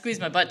I squeeze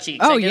my butt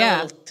cheeks. Oh, I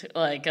get a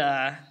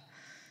little,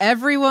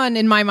 everyone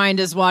in my mind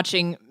is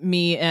watching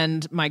me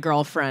and my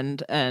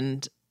girlfriend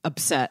and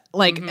upset.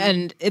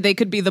 And they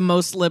could be the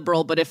most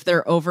liberal, but if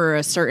they're over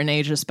a certain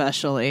age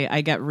especially,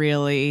 I get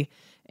really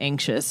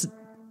anxious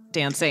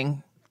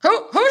dancing.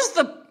 Who's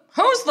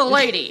the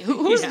lady?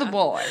 Who's the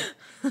boy?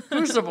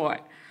 Who's the boy?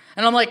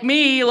 And I'm like,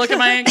 me, look at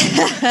my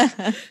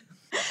ankle.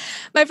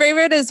 My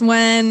favorite is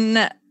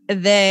when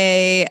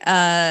they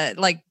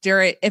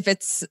if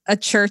it's a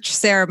church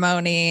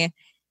ceremony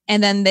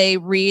and then they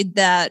read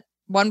that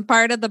one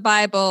part of the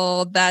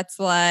Bible that's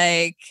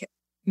like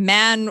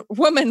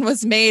woman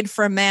was made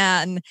from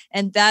man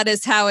and that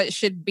is how it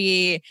should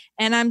be.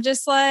 And I'm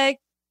just like,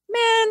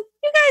 man,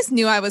 you guys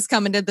knew I was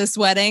coming to this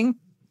wedding.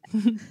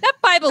 That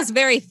Bible's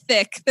very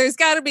thick. There's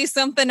got to be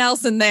something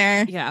else in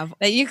there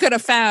that you could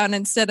have found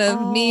instead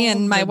of me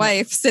and my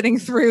wife sitting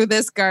through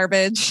this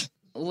garbage.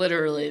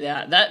 Literally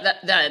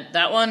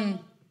that one,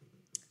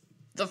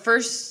 the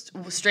first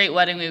straight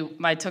wedding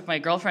I took my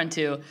girlfriend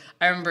to,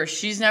 I remember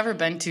she's never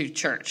been to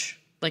church,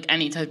 like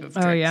any type of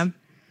church. Oh yeah.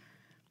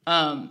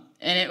 And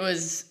I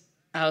was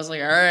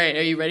like, all right,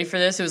 are you ready for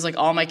this? It was like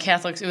all my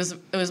Catholics. It was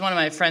one of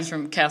my friends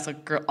from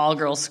Catholic all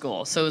girls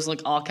school, so it was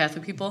like all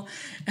Catholic people.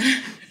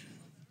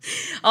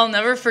 I'll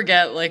never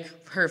forget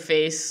like her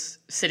face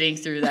sitting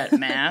through that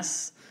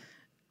mass.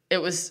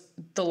 It was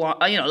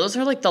those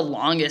are like the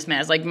longest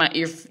mass. Like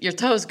your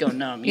toes go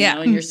numb, you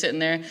know, and you're sitting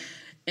there,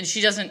 and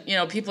she doesn't.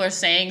 People are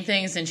saying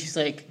things, and she's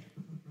like,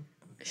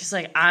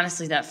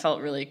 honestly, that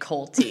felt really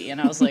culty.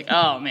 And I was like,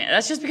 oh man,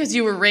 that's just because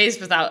you were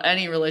raised without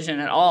any religion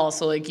at all.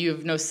 So like you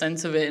have no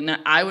sense of it. And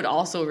I would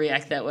also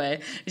react that way.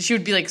 And she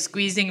would be like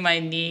squeezing my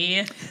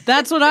knee.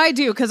 That's what I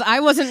do because I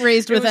wasn't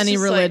raised with any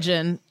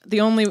religion.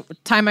 The only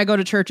time I go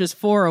to church is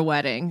for a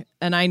wedding,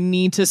 and I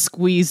need to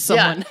squeeze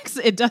someone.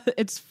 Yeah.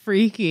 It's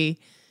freaky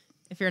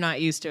if you're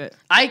not used to it.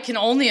 I can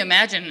only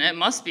imagine it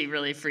must be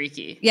really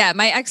freaky. Yeah,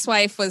 my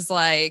ex-wife was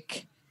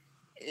like,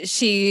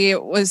 she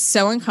was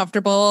so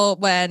uncomfortable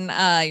when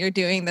you're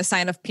doing the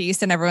sign of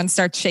peace and everyone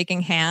starts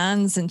shaking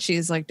hands, and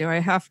she's like, do I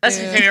have to? That's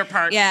my favorite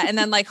part. Yeah, and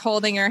then like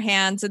holding her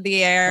hands in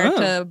the air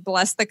to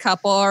bless the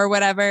couple or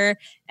whatever.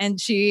 And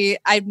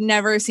I've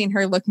never seen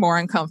her look more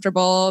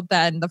uncomfortable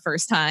than the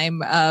first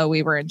time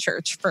we were in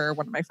church for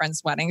one of my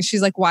friend's weddings.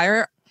 She's like,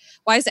 why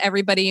is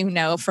everybody you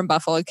know from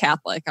Buffalo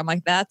Catholic? I'm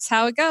like, that's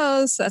how it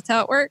goes. That's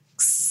how it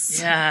works.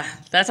 Yeah,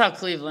 that's how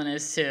Cleveland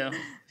is too.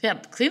 Yeah,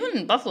 Cleveland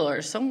and Buffalo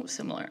are so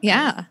similar.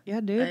 Yeah.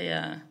 Yeah,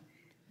 dude.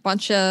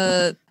 Bunch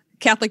of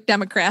Catholic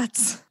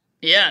Democrats.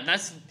 Yeah,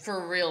 that's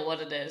for real what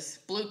it is.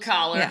 Blue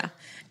collar. Yeah.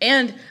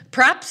 And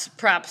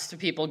props to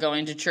people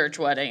going to church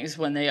weddings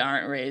when they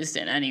aren't raised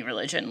in any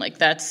religion.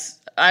 Like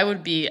I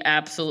would be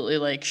absolutely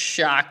like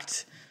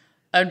shocked.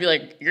 I'd be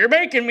like, you're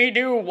making me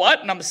do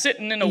what? And I'm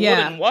sitting in a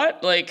wooden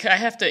what? Like I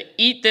have to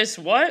eat this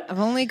what? I've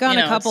only gone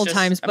a couple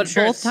times, but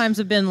both times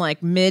have been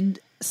like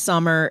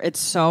mid-summer. It's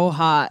so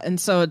hot.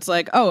 And so it's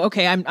like, oh,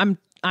 okay, I'm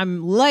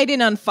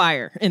lighting on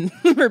fire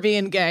for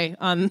being gay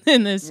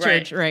in this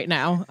church right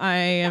now. I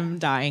am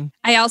dying.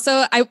 I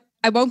also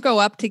I won't go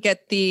up to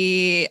get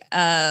the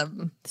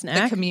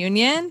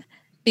communion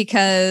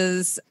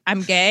because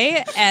I'm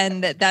gay,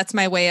 and that's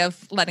my way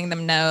of letting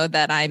them know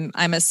that I'm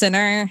a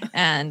sinner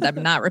and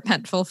I'm not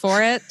repentful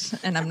for it,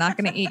 and I'm not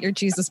going to eat your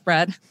Jesus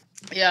bread.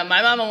 Yeah,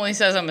 my mom only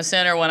says I'm a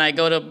sinner when I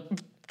go to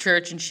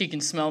church and she can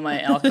smell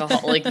my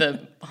alcohol, like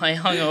my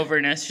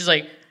hungoverness. She's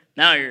like,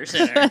 now you're a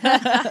sinner.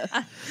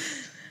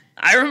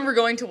 I remember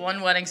going to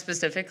one wedding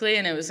specifically,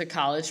 and it was a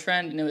college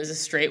friend, and it was a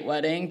straight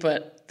wedding,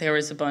 but there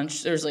was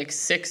like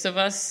 6 of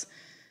us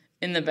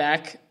in the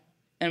back,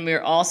 and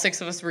all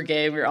 6 of us were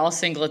gay. We were all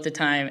single at the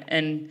time,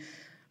 and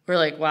we're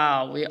like,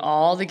 wow,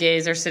 all the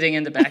gays are sitting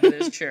in the back of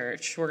this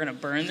church. We're gonna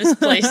burn this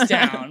place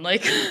down,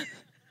 like.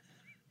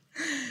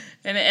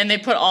 And they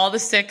put all the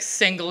 6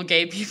 single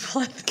gay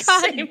people at the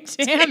same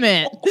damn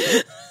table.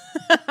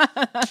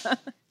 it.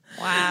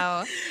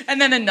 Wow.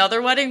 And then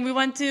another wedding we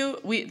went to,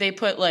 they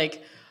put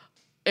like,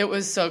 it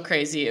was so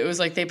crazy. It was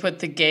like they put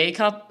the gay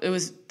couple,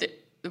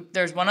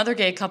 there's one other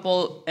gay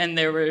couple, and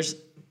there was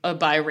a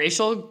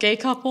biracial gay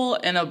couple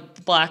and a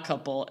black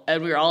couple.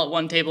 And we were all at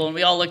one table, and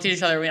we all looked at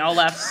each other, and we all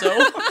laughed so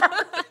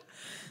hard.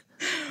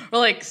 We're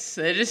like,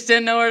 they just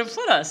didn't know where to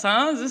put us,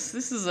 huh? This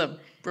is a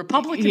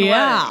Republican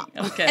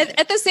wedding. Okay.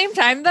 At the same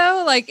time,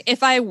 though, like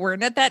if I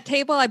weren't at that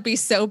table, I'd be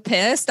so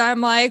pissed. I'm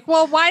like,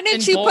 well, why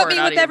didn't you put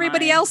me with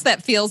everybody else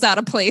that feels out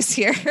of place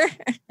here?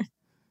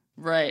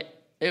 Right.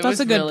 It That's was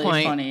a good really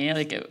point. funny.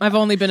 I've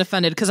only been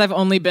offended because I've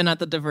only been at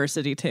the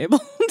diversity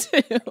table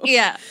too.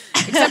 Yeah.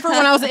 Except for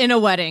when I was in a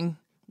wedding.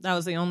 That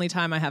was the only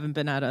time I haven't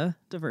been at a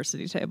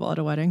diversity table at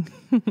a wedding.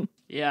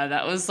 Yeah,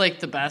 that was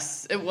like the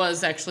best. It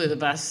was actually the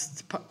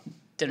best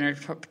dinner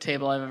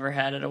table I've ever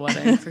had at a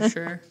wedding, for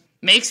sure.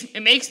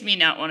 It makes me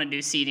not want to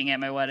do seating at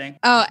my wedding.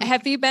 Oh,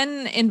 have you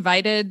been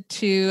invited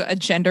to a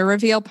gender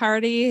reveal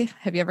party?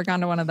 Have you ever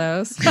gone to one of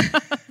those?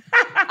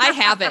 I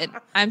haven't.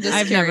 I'm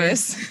just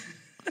curious.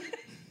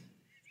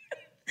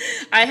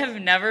 I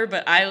have never,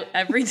 but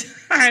every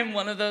time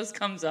one of those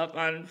comes up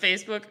on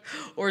Facebook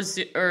or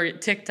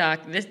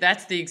TikTok,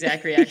 that's the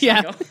exact reaction.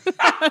 Yeah.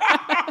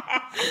 I go.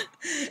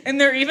 And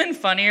they're even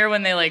funnier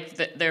when they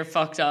they're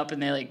fucked up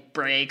and they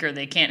break or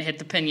they can't hit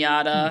the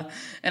piñata,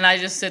 and I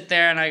just sit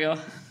there and I go,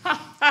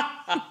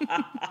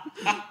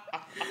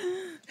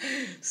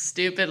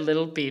 stupid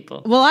little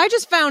people. Well, I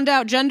just found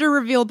out gender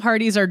reveal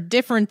parties are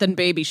different than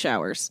baby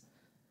showers.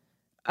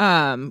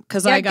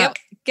 Because I got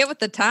get with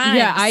the times.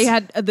 Yeah, I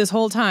had this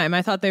whole time.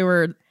 I thought they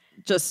were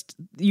just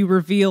you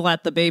reveal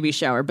at the baby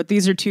shower, but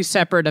these are 2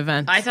 separate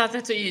events. I thought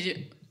that's what you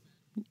do.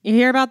 You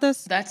hear about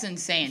this? That's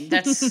insane.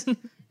 That's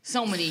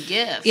so many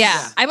gifts.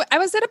 Yeah. I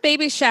was at a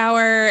baby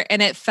shower,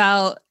 and it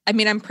felt, I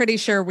mean, I'm pretty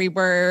sure we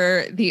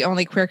were the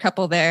only queer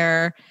couple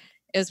there.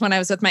 It was when I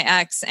was with my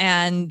ex,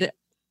 and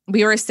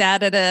we were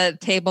sat at a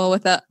table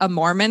with a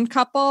Mormon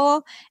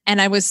couple,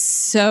 and I was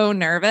so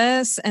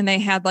nervous, and they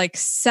had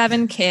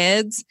 7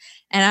 kids.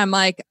 And I'm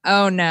like,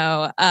 oh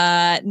no,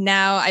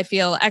 now I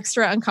feel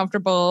extra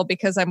uncomfortable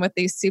because I'm with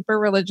these super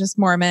religious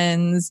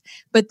Mormons.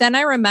 But then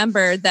I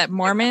remembered that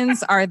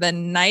Mormons are the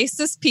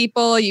nicest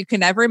people you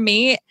can ever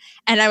meet.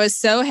 And I was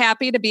so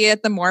happy to be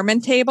at the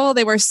Mormon table.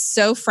 They were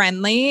so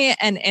friendly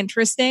and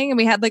interesting. And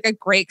we had a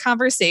great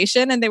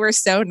conversation, and they were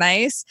so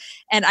nice.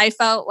 And I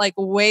felt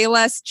way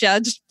less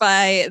judged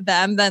by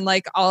them than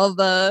all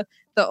the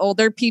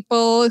older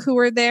people who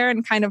were there,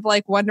 and kind of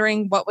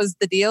wondering what was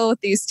the deal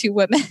with these 2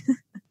 women.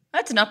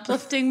 That's an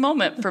uplifting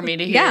moment for me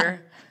to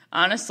hear,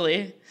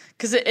 honestly,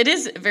 because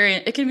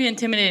it can be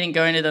intimidating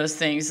going to those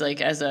things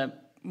as a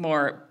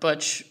more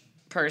butch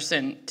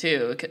person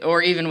too,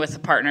 or even with a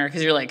partner,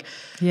 because you're like,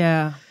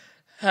 yeah,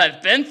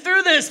 I've been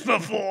through this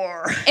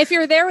before. If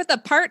you're there with a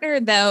partner,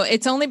 though,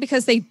 it's only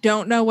because they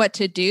don't know what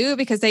to do,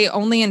 because they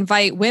only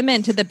invite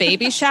women to the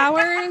baby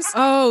showers.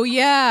 Oh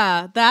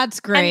yeah,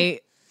 that's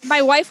great. And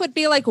my wife would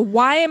be like,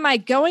 why am I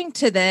going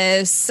to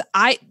this?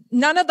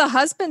 None of the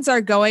husbands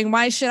are going.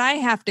 Why should I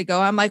have to go?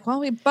 I'm like,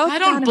 well, we both. I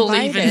don't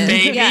believe in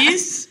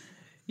babies.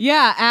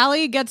 Yeah,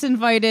 Allie gets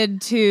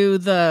invited to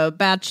the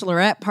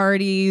bachelorette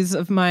parties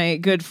of my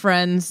good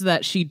friends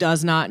that she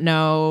does not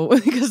know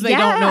because they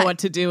don't know what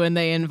to do, and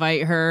they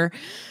invite her.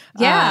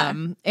 Yeah.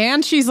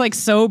 And she's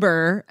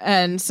sober.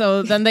 And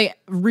so then they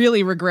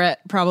really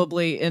regret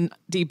probably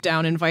deep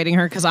down inviting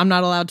her, because I'm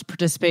not allowed to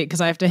participate because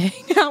I have to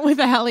hang out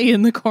with Allie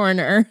in the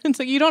corner. It's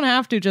you don't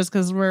have to just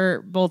because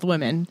we're both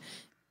women.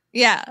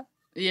 Yeah.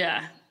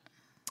 Yeah.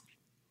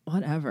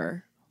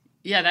 Whatever.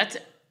 Yeah, that's...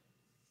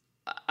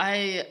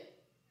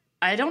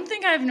 I don't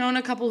think I've known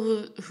a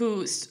couple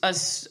a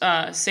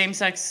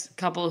same-sex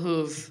couple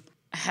who've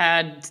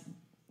had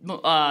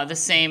the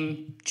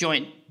same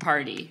joint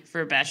party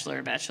for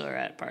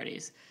bachelorette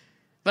parties.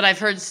 But I've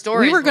heard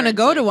stories. We were going to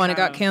go to one. It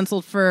got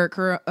canceled for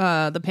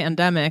the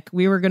pandemic.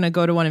 We were going to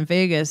go to one in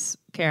Vegas,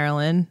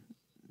 Carolyn.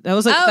 That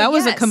was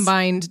a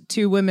combined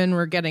 2 women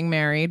were getting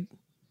married.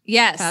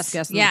 Yes. Past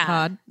guest of the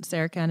pod,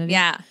 Sarah Kennedy.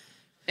 Yeah.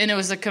 And it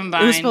was a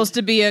combined... It was supposed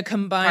to be a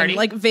combined,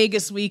 party?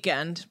 Vegas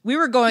weekend. We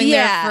were going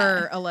there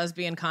for a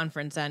lesbian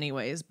conference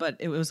anyways, but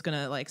it was going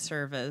to,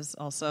 serve as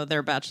also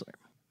their bachelor.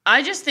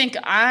 I just think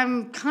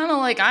I'm kind of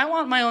I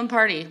want my own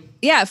party.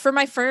 Yeah, for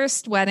my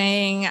first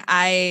wedding,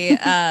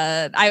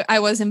 I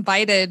was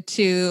invited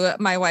to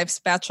my wife's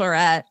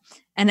bachelorette,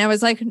 and I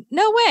was like,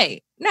 no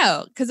way.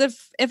 No, because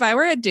if I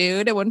were a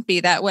dude, it wouldn't be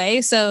that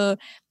way. So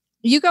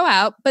you go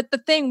out. But the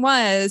thing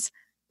was,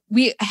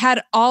 we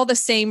had all the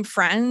same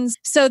friends.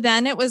 So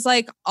then it was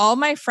all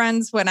my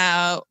friends went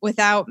out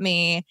without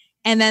me.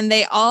 And then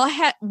they all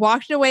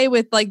walked away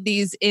with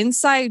these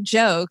inside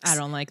jokes. I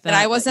don't like that.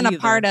 That I wasn't either. a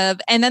part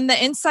of. And then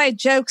the inside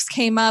jokes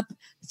came up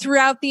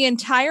throughout the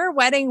entire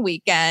wedding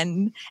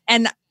weekend.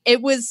 And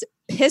it was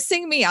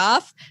pissing me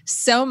off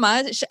so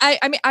much. I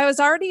mean, I was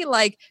already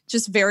like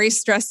just very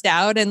stressed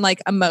out and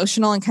like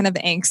emotional and kind of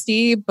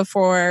angsty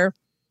before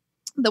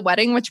the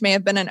wedding, which may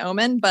have been an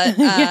omen, but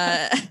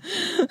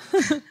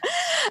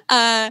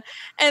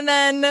and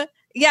then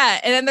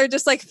they're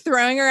just like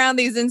throwing around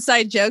these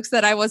inside jokes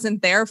that I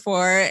wasn't there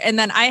for. And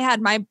then I had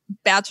my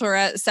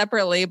bachelorette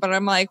separately, but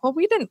I'm like, well,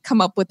 we didn't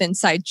come up with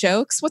inside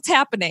jokes. What's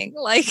happening?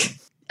 Like,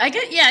 I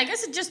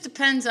guess it just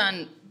depends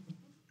on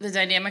the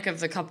dynamic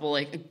of the couple.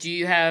 Like, do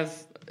you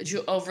have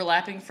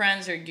overlapping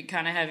friends, or do you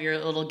kind of have your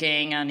little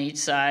gang on each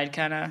side?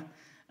 Kind of.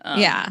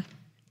 Yeah.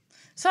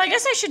 So I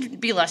guess I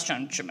should be less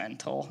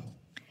judgmental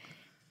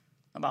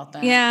about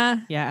that.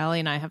 Yeah. Yeah, Allie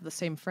and I have the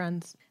same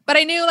friends. But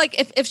I knew like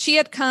if she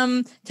had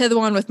come to the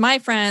one with my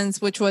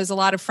friends, which was a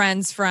lot of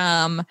friends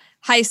from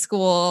high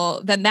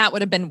school, then that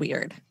would have been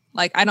weird.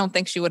 Like, I don't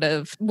think she would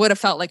have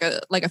felt like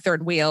a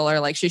third wheel, or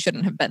like she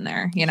shouldn't have been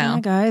there, you know? Yeah,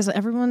 guys,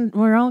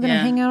 we're all going to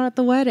hang out at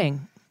the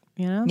wedding,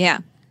 you know? Yeah.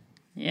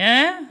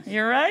 Yeah,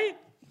 you're right.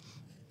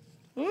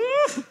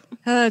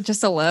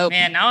 Just elope.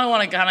 Man, now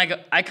I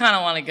kind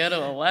of want to go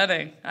to a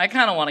wedding. I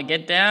kind of want to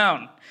get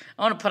down.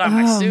 I want to put on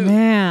my suit. Oh,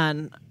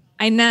 man.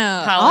 I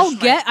know.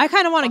 I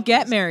kind of want to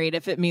get married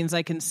if it means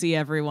I can see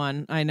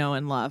everyone I know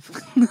and love.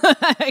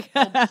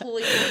 Oh,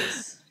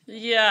 please.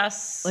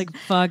 Yes. Like,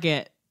 fuck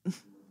it.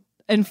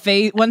 And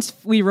once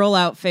we roll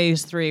out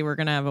phase 3, we're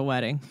going to have a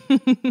wedding.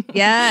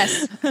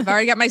 Yes. I've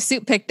already got my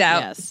suit picked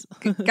out. Yes.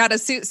 Got a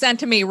suit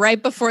sent to me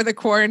right before the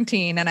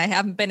quarantine, and I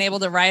haven't been able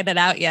to write it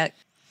out yet.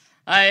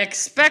 I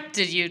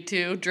expected you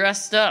two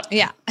dressed up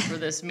for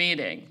this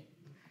meeting.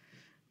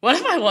 What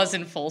if I was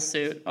in full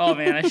suit? Oh,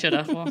 man, I should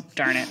have. Well,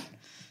 darn it.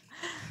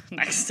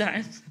 Next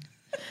time.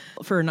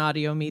 For an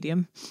audio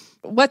medium.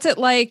 What's it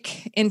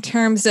like in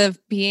terms of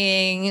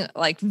being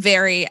like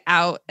very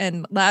out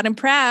and loud and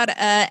proud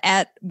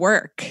at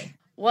work?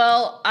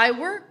 Well, I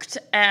worked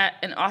at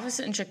an office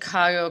in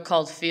Chicago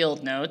called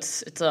Field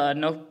Notes. It's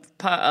a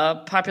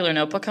popular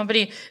notebook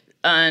company,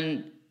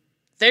 and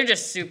they're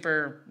just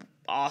super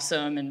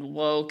awesome and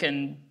woke,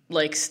 and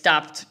like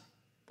stopped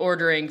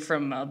ordering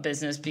from a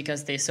business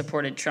because they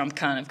supported Trump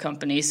kind of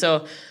company.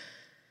 So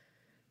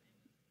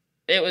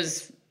it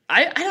was...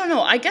 I don't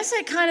know. I guess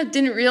I kind of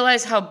didn't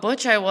realize how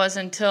butch I was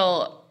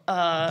until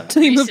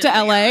you moved to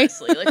LA.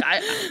 Honestly. Like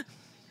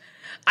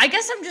I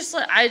guess I'm just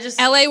like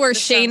LA, where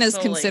Shane is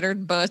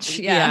considered butch.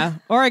 Yeah.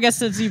 Or I guess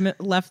since you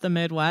left the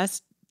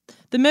Midwest,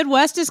 the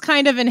Midwest is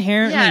kind of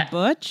inherently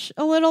butch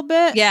a little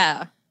bit.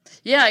 Yeah.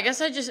 Yeah. I guess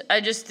I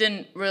just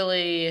didn't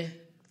really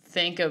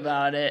think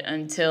about it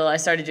until I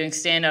started doing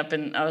stand up,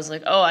 and I was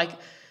like, oh,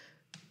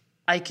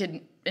 I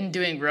could. In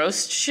doing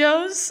roast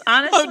shows,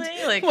 honestly.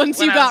 Like,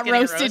 once you got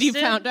roasted, you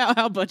found out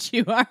how butch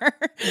you are.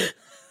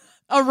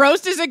 A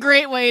roast is a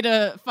great way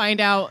to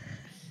find out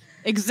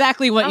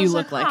exactly what you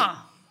look like.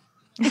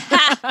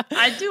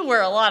 I do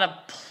wear a lot of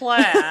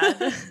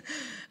plaid.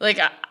 Like,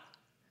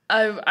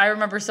 I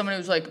remember someone who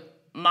was like,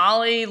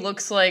 Molly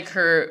looks like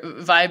her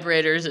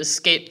vibrator's a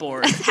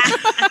skateboard.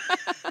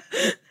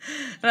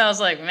 And I was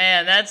like,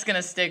 man, that's going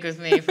to stick with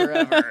me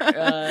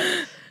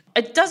forever.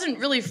 It doesn't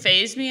really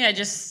faze me.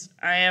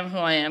 I am who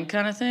I am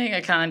kind of thing.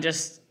 I kind of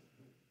just,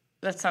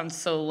 that sounds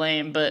so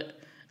lame, but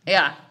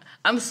yeah,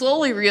 I'm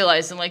slowly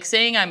realizing like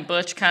saying I'm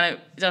butch kind of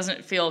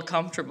doesn't feel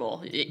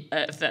comfortable,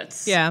 if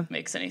that's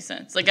makes any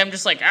sense. Like, I'm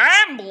just like,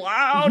 I'm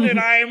loud and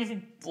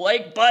I'm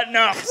like button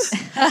ups.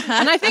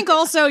 And I think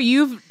also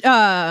you've,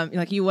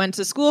 like you went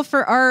to school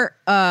for art.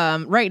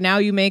 Right now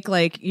you make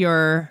like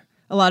a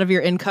lot of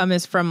your income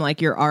is from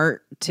like your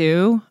art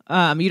too.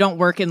 You don't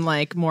work in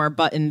like more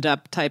buttoned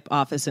up type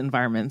office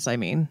environments. I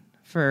mean,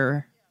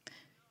 for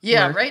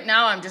work. Right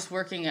now I'm just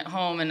working at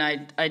home, and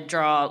I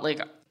draw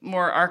like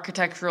more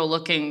architectural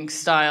looking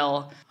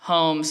style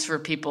homes for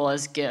people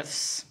as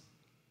gifts,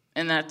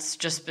 and that's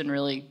just been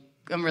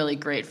I'm really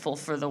grateful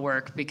for the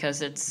work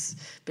because it's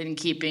been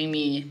keeping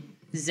me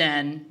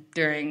zen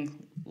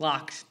during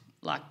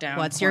lockdown.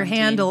 What's your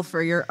handle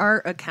for your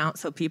art account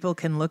so people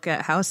can look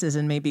at houses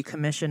and maybe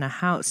commission a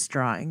house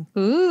drawing?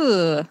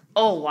 Ooh.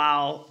 Oh,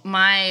 wow.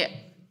 My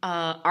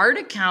art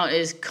account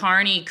is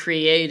Carney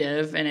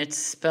Creative, and it's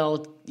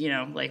spelled,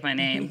 like my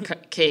name,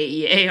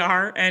 Kearney.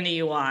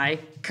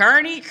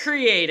 Carney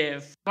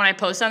Creative. When I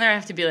post on there, I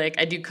have to be like,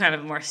 I do kind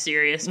of more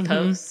serious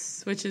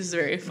posts, which is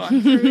very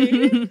fun for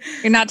me.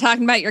 You're not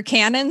talking about your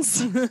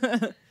cannons?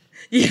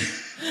 Yeah.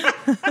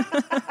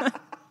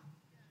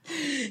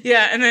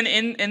 Yeah, and then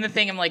in the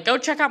thing, I'm like, go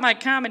check out my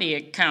comedy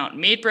account,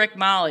 Meet Brick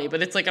Molly.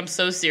 But it's like, I'm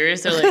so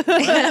serious. They're like,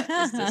 what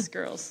is this,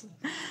 girls?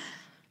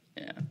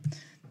 Yeah.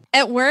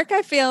 At work,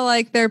 I feel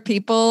like there are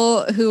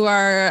people who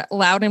are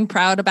loud and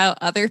proud about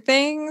other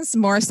things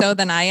more so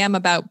than I am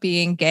about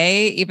being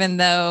gay, even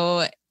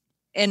though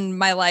in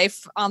my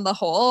life on the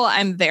whole,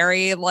 I'm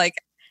very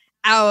like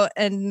out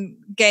and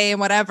gay and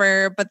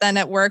whatever. But then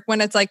at work,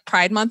 when it's like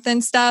Pride Month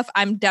and stuff,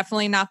 I'm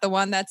definitely not the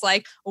one that's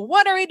like,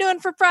 what are we doing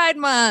for Pride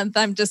Month?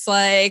 I'm just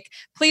like,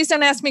 please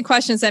don't ask me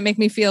questions that make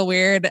me feel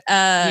weird.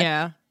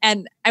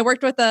 And I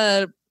worked with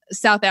a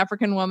South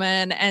African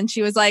woman, and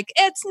she was like,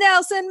 "It's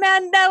Nelson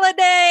Mandela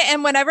Day."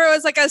 And whenever it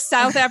was like a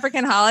South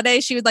African holiday,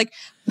 she would like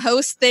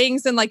post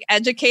things and like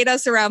educate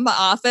us around the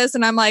office.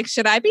 And I'm like,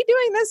 should I be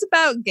doing this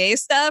about gay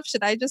stuff?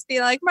 Should I just be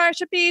like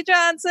Marsha P.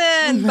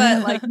 Johnson?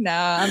 But like, no,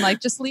 I'm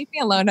like, just leave me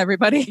alone,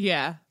 everybody.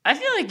 Yeah. I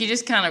feel like you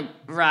just kind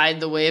of ride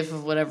the wave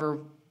of whatever.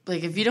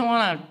 Like, if you don't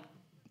want to,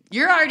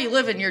 you're already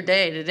living your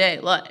day-to-day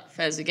life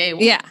as a gay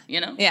woman. Yeah.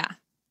 You know? Yeah.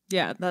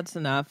 Yeah, that's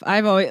enough.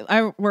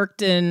 I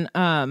worked in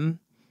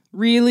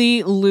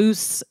really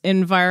loose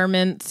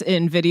environments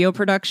in video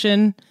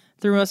production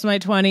through most of my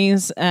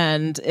 20s,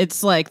 and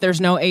it's like there's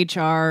no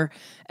HR,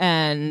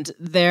 and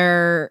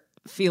they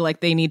feel like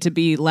they need to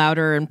be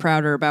louder and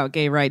prouder about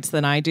gay rights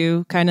than I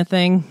do, kind of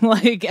thing.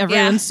 Like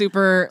everyone's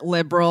super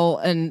liberal,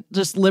 and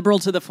just liberal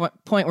to the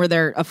point where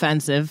they're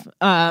offensive.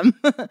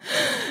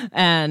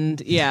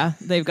 And yeah,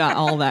 they've got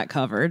all that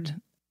covered.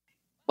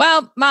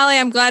 Well, Molly,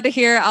 I'm glad to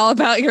hear all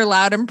about your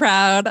loud and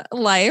proud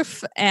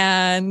life,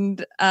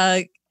 and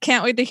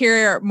can't wait to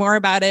hear more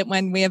about it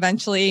when we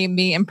eventually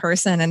meet in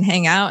person and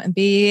hang out and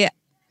be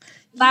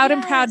loud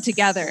and proud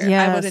together.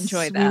 Yes, I would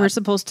enjoy that. We were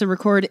supposed to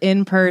record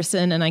in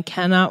person, and I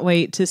cannot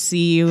wait to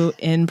see you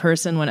in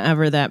person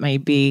whenever that may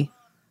be.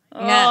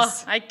 Oh,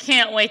 yes. I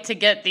can't wait to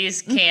get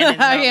these cannons.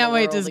 I can't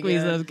wait to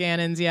squeeze those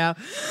cannons, yeah.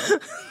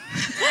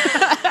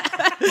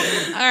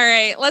 All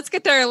right, let's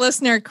get to our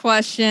listener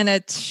question.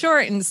 It's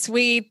short and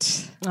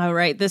sweet. All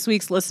right, this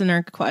week's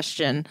listener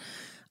question.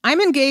 I'm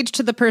engaged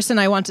to the person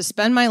I want to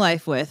spend my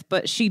life with,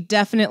 but she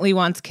definitely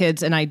wants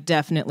kids and I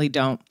definitely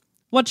don't.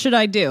 What should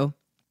I do?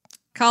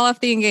 Call off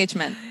the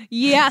engagement.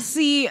 Yeah,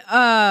 see,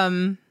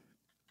 I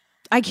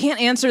can't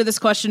answer this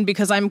question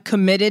because I'm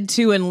committed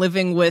to and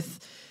living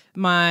with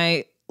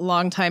my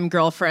longtime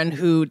girlfriend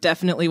who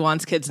definitely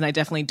wants kids and I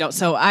definitely don't.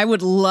 So I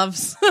would love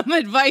some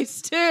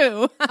advice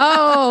too.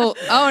 Oh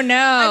no. I mean,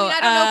 I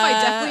don't know if I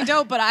definitely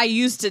don't, but I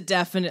used to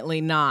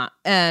definitely not.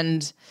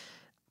 And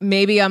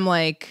maybe I'm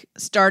like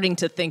starting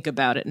to think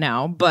about it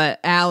now, but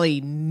Allie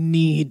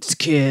needs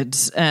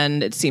kids.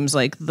 And it seems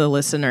like the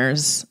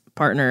listener's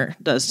partner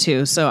does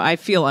too. So I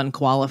feel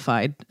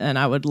unqualified and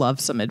I would love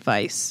some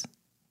advice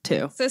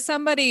too. So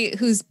somebody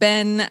who's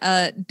been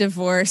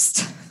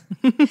divorced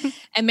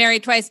and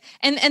married twice.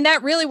 And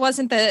that really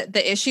wasn't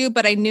the issue,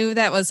 but I knew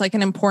that was like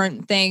an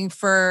important thing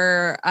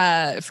for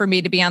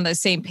me to be on the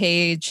same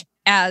page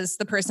as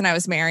the person I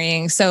was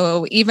marrying.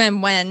 So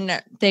even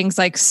when things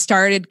like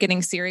started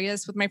getting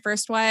serious with my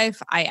first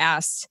wife, I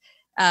asked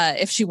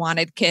if she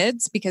wanted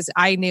kids because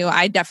I knew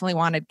I definitely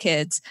wanted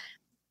kids.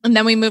 And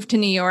then we moved to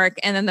New York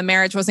and then the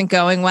marriage wasn't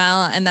going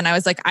well. And then I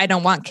was like, I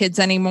don't want kids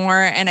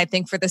anymore. And I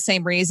think for the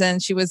same reason,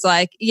 she was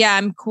like, yeah,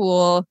 I'm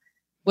cool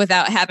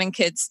without having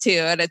kids too.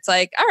 And it's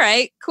like, all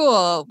right,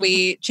 cool.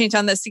 We changed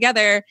on this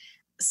together.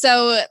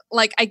 So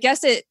like, I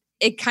guess it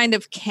kind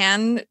of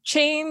can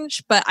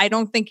change, but I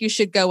don't think you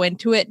should go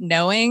into it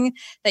knowing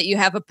that you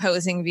have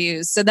opposing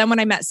views. So then when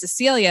I met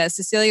Cecilia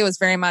was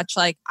very much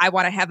like, I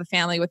want to have a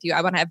family with you.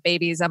 I want to have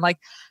babies. I'm like,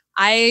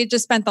 I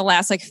just spent the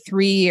last like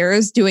 3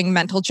 years doing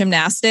mental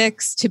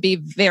gymnastics to be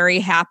very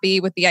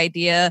happy with the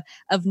idea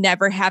of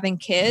never having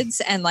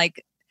kids and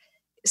like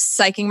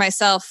psyching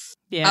myself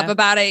up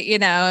about it, you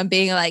know, and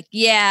being like,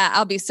 yeah,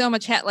 I'll be so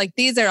much like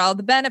these are all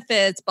the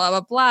benefits, blah,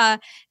 blah, blah.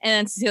 And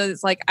then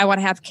Cecilia's like, I want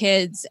to have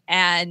kids.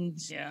 And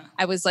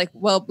I was like,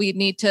 well, we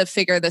need to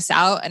figure this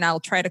out and I'll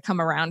try to come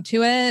around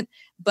to it.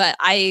 But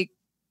I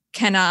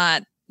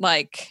cannot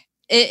like,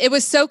 it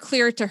was so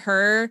clear to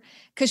her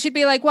because she'd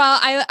be like, well,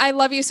 I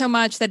love you so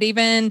much that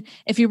even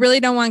if you really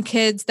don't want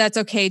kids, that's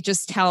okay.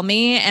 Just tell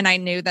me. And I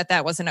knew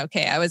that wasn't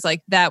okay. I was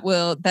like,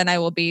 then I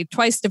will be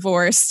twice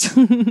divorced.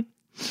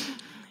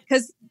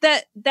 Because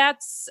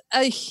that's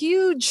a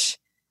huge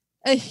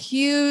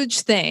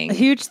thing. A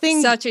huge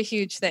thing. Such a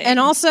huge thing. And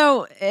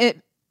also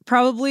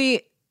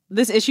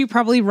this issue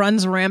probably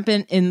runs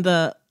rampant in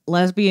the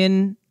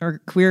lesbian or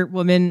queer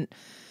woman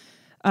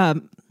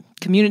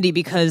community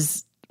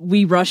because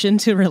we rush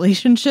into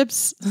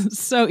relationships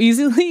so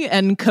easily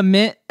and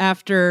commit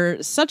after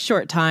such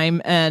short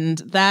time. And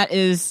that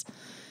is,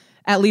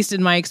 at least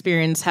in my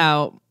experience,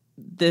 how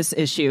this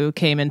issue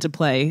came into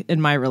play in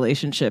my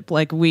relationship.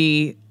 Like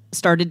we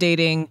started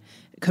dating,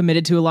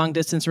 committed to a long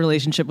distance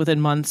relationship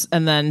within months,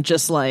 and then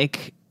just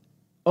like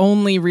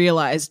only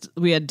realized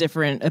we had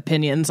different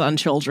opinions on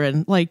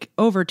children like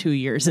over 2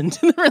 years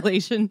into the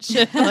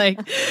relationship. Like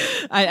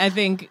I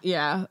think,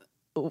 yeah,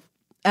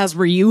 as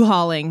we're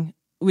U-hauling,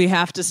 we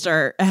have to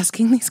start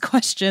asking these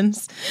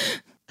questions.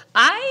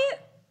 I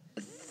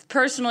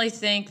personally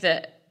think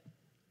that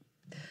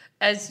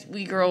as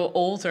we grow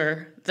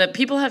older, that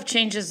people have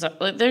changes.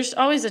 There's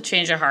always a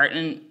change of heart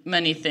in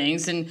many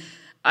things. And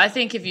I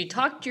think if you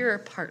talk to your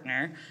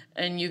partner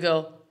and you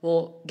go,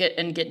 well,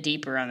 get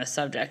deeper on the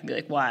subject and be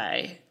like,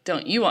 why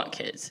don't you want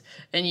kids?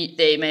 And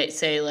they might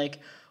say like,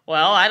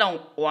 well, I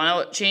don't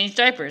want to change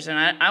diapers and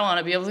I want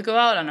to be able to go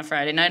out on a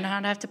Friday night and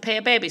not have to pay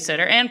a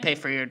babysitter and pay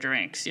for your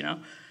drinks, you know?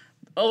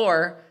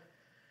 Or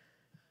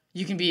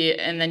you can be,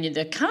 and then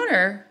the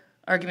counter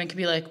argument could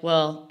be like,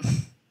 well,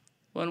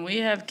 when we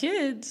have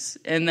kids,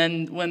 and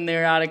then when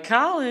they're out of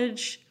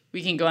college,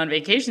 we can go on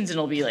vacations and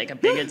it'll be like a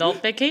big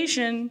adult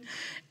vacation.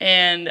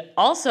 And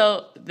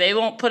also, they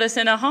won't put us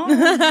in a home.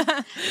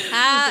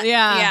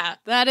 Yeah.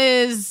 That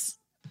is...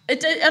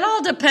 It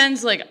all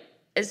depends. Like,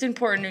 it's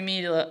important to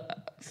me to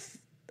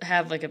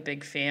have like a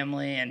big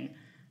family and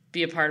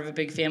be a part of a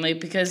big family,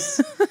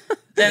 because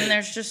then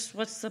there's just,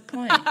 what's the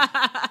point?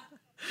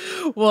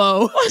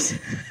 Whoa.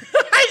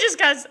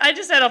 I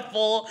just had a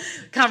full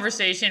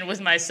conversation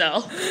with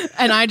myself.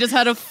 And I just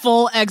had a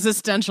full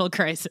existential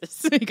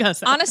crisis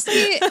because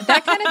honestly,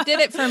 that kind of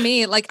did it for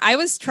me. Like, I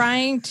was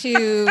trying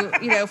to,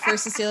 for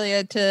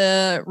Cecilia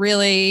to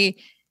really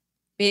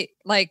be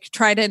like,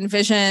 try to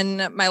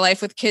envision my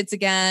life with kids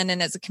again.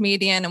 And as a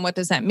comedian, and what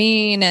does that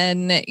mean?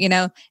 And,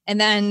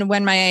 and then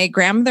when my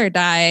grandmother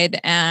died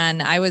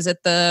and I was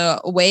at the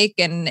wake,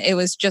 and it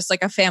was just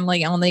like a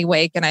family only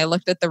wake. And I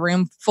looked at the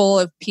room full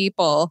of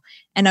people,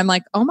 and I'm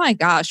like, oh my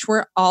gosh,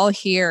 we're all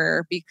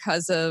here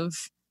because of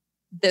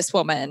this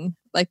woman,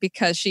 like,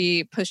 because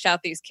she pushed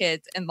out these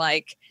kids, and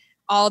like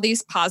all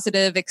these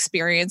positive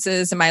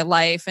experiences in my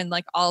life, and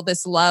like all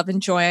this love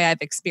and joy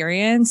I've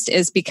experienced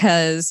is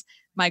because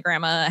my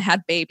grandma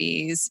had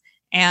babies.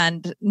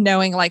 And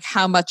knowing like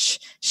how much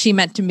she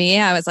meant to me,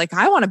 I was like,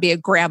 I want to be a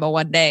grandma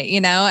one day,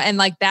 and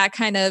like that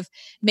kind of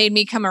made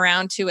me come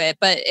around to it.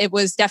 But it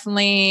was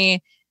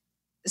definitely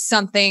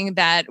something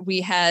that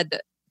we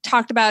had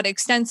talked about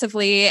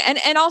extensively.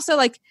 And also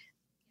like,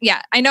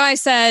 yeah, I know I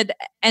said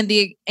end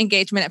the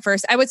engagement at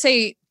first. I would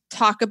say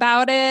talk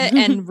about it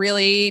and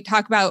really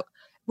talk about,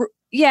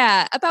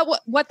 about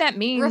what that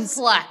means.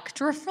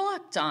 Reflect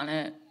on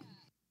it.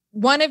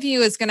 One of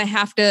you is going to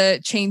have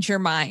to change your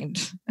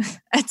mind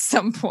at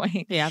some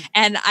point. Yeah.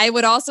 And I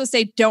would also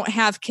say, don't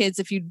have kids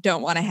if you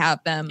don't want to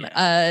have them.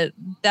 Yeah.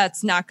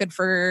 That's not good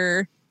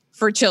for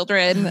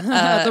children.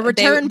 The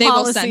return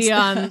policy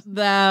on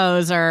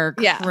those are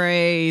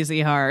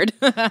crazy hard.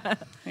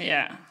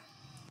 Yeah.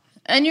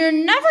 And you're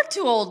never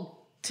too old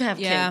to have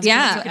kids.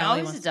 Yeah. You can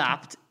always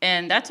adopt.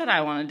 And that's what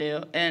I want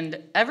to do.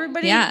 And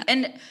everybody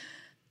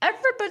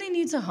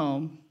needs a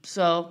home.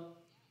 So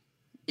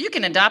you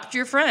can adopt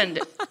your friend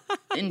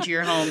into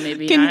your home,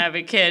 maybe not have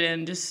a kid,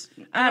 and just,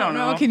 I don't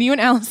know. Can you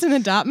and Allison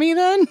adopt me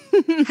then?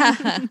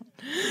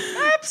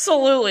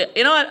 Absolutely.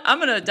 You know what? I'm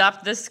going to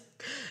adopt this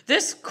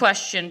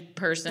question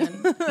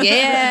person.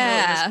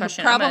 Yeah. This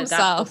question. Problem I'm going to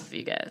adopt both of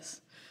you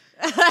guys.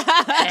 And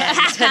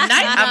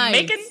tonight I'm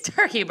making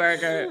turkey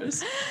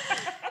burgers.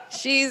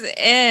 She's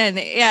in.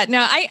 Yeah,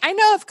 no, I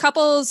know of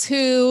couples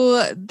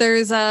who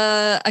there's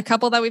a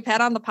couple that we've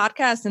had on the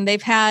podcast, and they've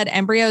had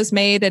embryos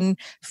made and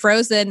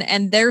frozen,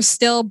 and they're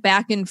still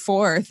back and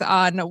forth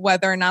on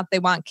whether or not they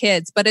want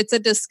kids. But it's a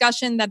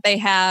discussion that they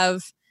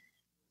have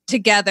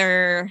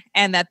together,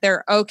 and that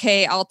they're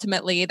okay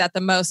ultimately, that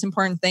the most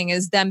important thing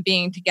is them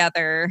being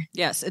together.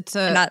 Yes, it's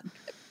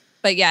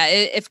but yeah,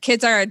 if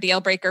kids are a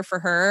deal breaker for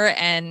her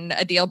and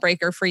a deal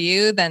breaker for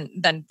you,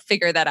 then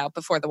figure that out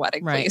before the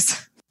wedding,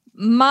 please.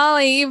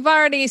 Molly, you've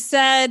already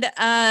said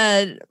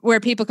where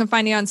people can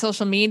find you on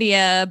social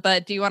media,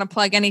 but do you want to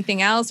plug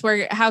anything else?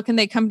 How can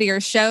they come to your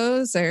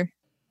shows? Or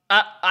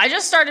I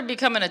just started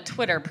becoming a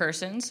Twitter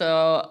person,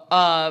 so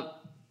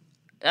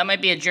that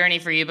might be a journey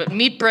for you. But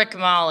Meat Brick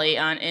Molly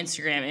on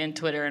Instagram and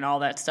Twitter and all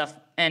that stuff,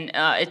 and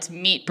it's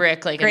Meat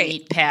Brick like a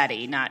meat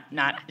patty, not.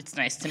 It's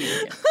nice to meet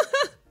you.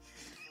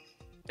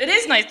 It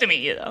is nice to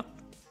meet you, though.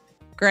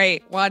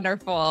 Great.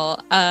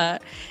 Wonderful. And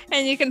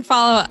you can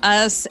follow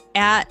us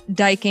at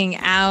Diking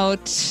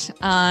Out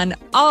on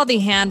all the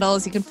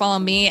handles. You can follow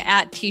me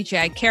at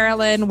TGI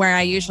Carolyn, where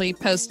I usually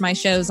post my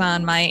shows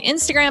on my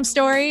Instagram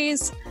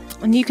stories.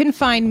 And you can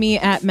find me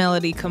at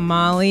Melody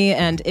Kamali.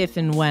 And if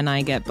and when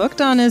I get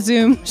booked on a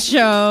Zoom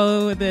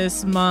show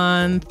this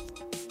month,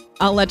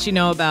 I'll let you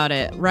know about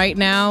it. Right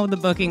now, the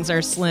bookings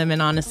are slim,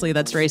 and honestly,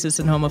 that's racist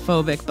and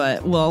homophobic,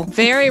 but we'll...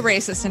 Very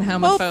racist and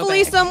homophobic.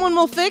 Hopefully someone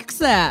will fix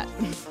that.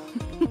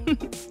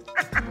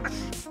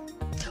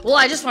 Well,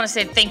 I just want to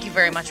say thank you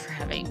very much for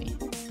having me.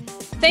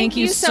 Thank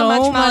you so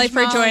much, Molly,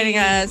 for joining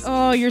us.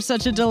 Oh, you're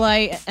such a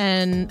delight,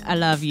 and I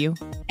love you.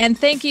 And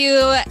thank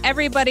you,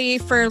 everybody,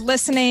 for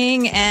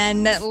listening,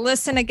 and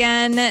listen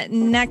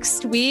again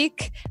next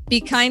week.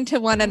 Be kind to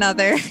one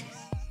another.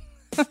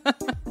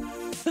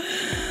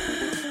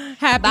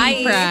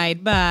 Happy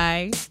Pride.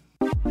 Bye.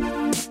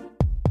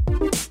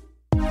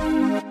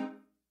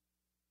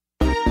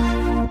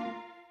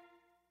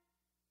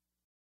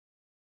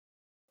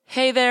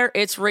 Hey there,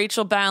 it's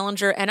Rachel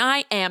Ballinger, and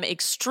I am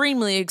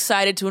extremely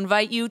excited to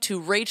invite you to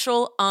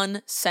Rachel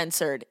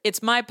Uncensored.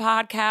 It's my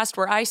podcast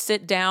where I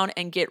sit down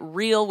and get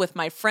real with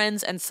my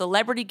friends and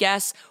celebrity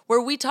guests,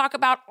 where we talk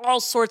about all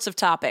sorts of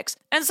topics.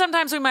 And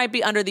sometimes we might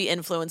be under the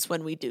influence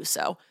when we do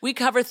so. We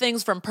cover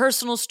things from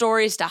personal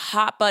stories to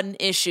hot button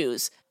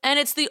issues. And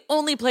it's the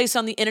only place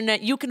on the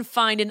internet you can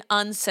find an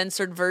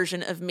uncensored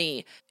version of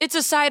me. It's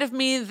a side of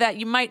me that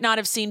you might not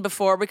have seen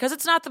before because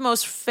it's not the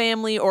most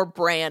family or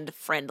brand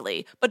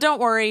friendly. But don't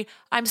worry,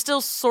 I'm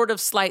still sort of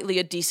slightly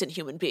a decent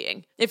human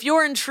being. If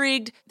you're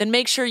intrigued, then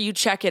make sure you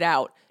check it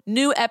out.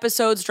 New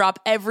episodes drop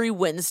every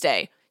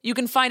Wednesday. You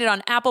can find it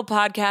on Apple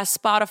Podcasts,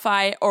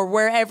 Spotify, or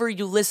wherever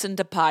you listen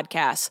to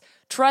podcasts.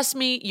 Trust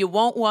me, you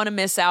won't want to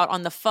miss out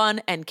on the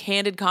fun and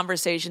candid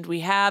conversations we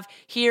have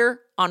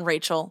here on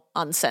Rachel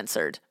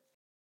Uncensored.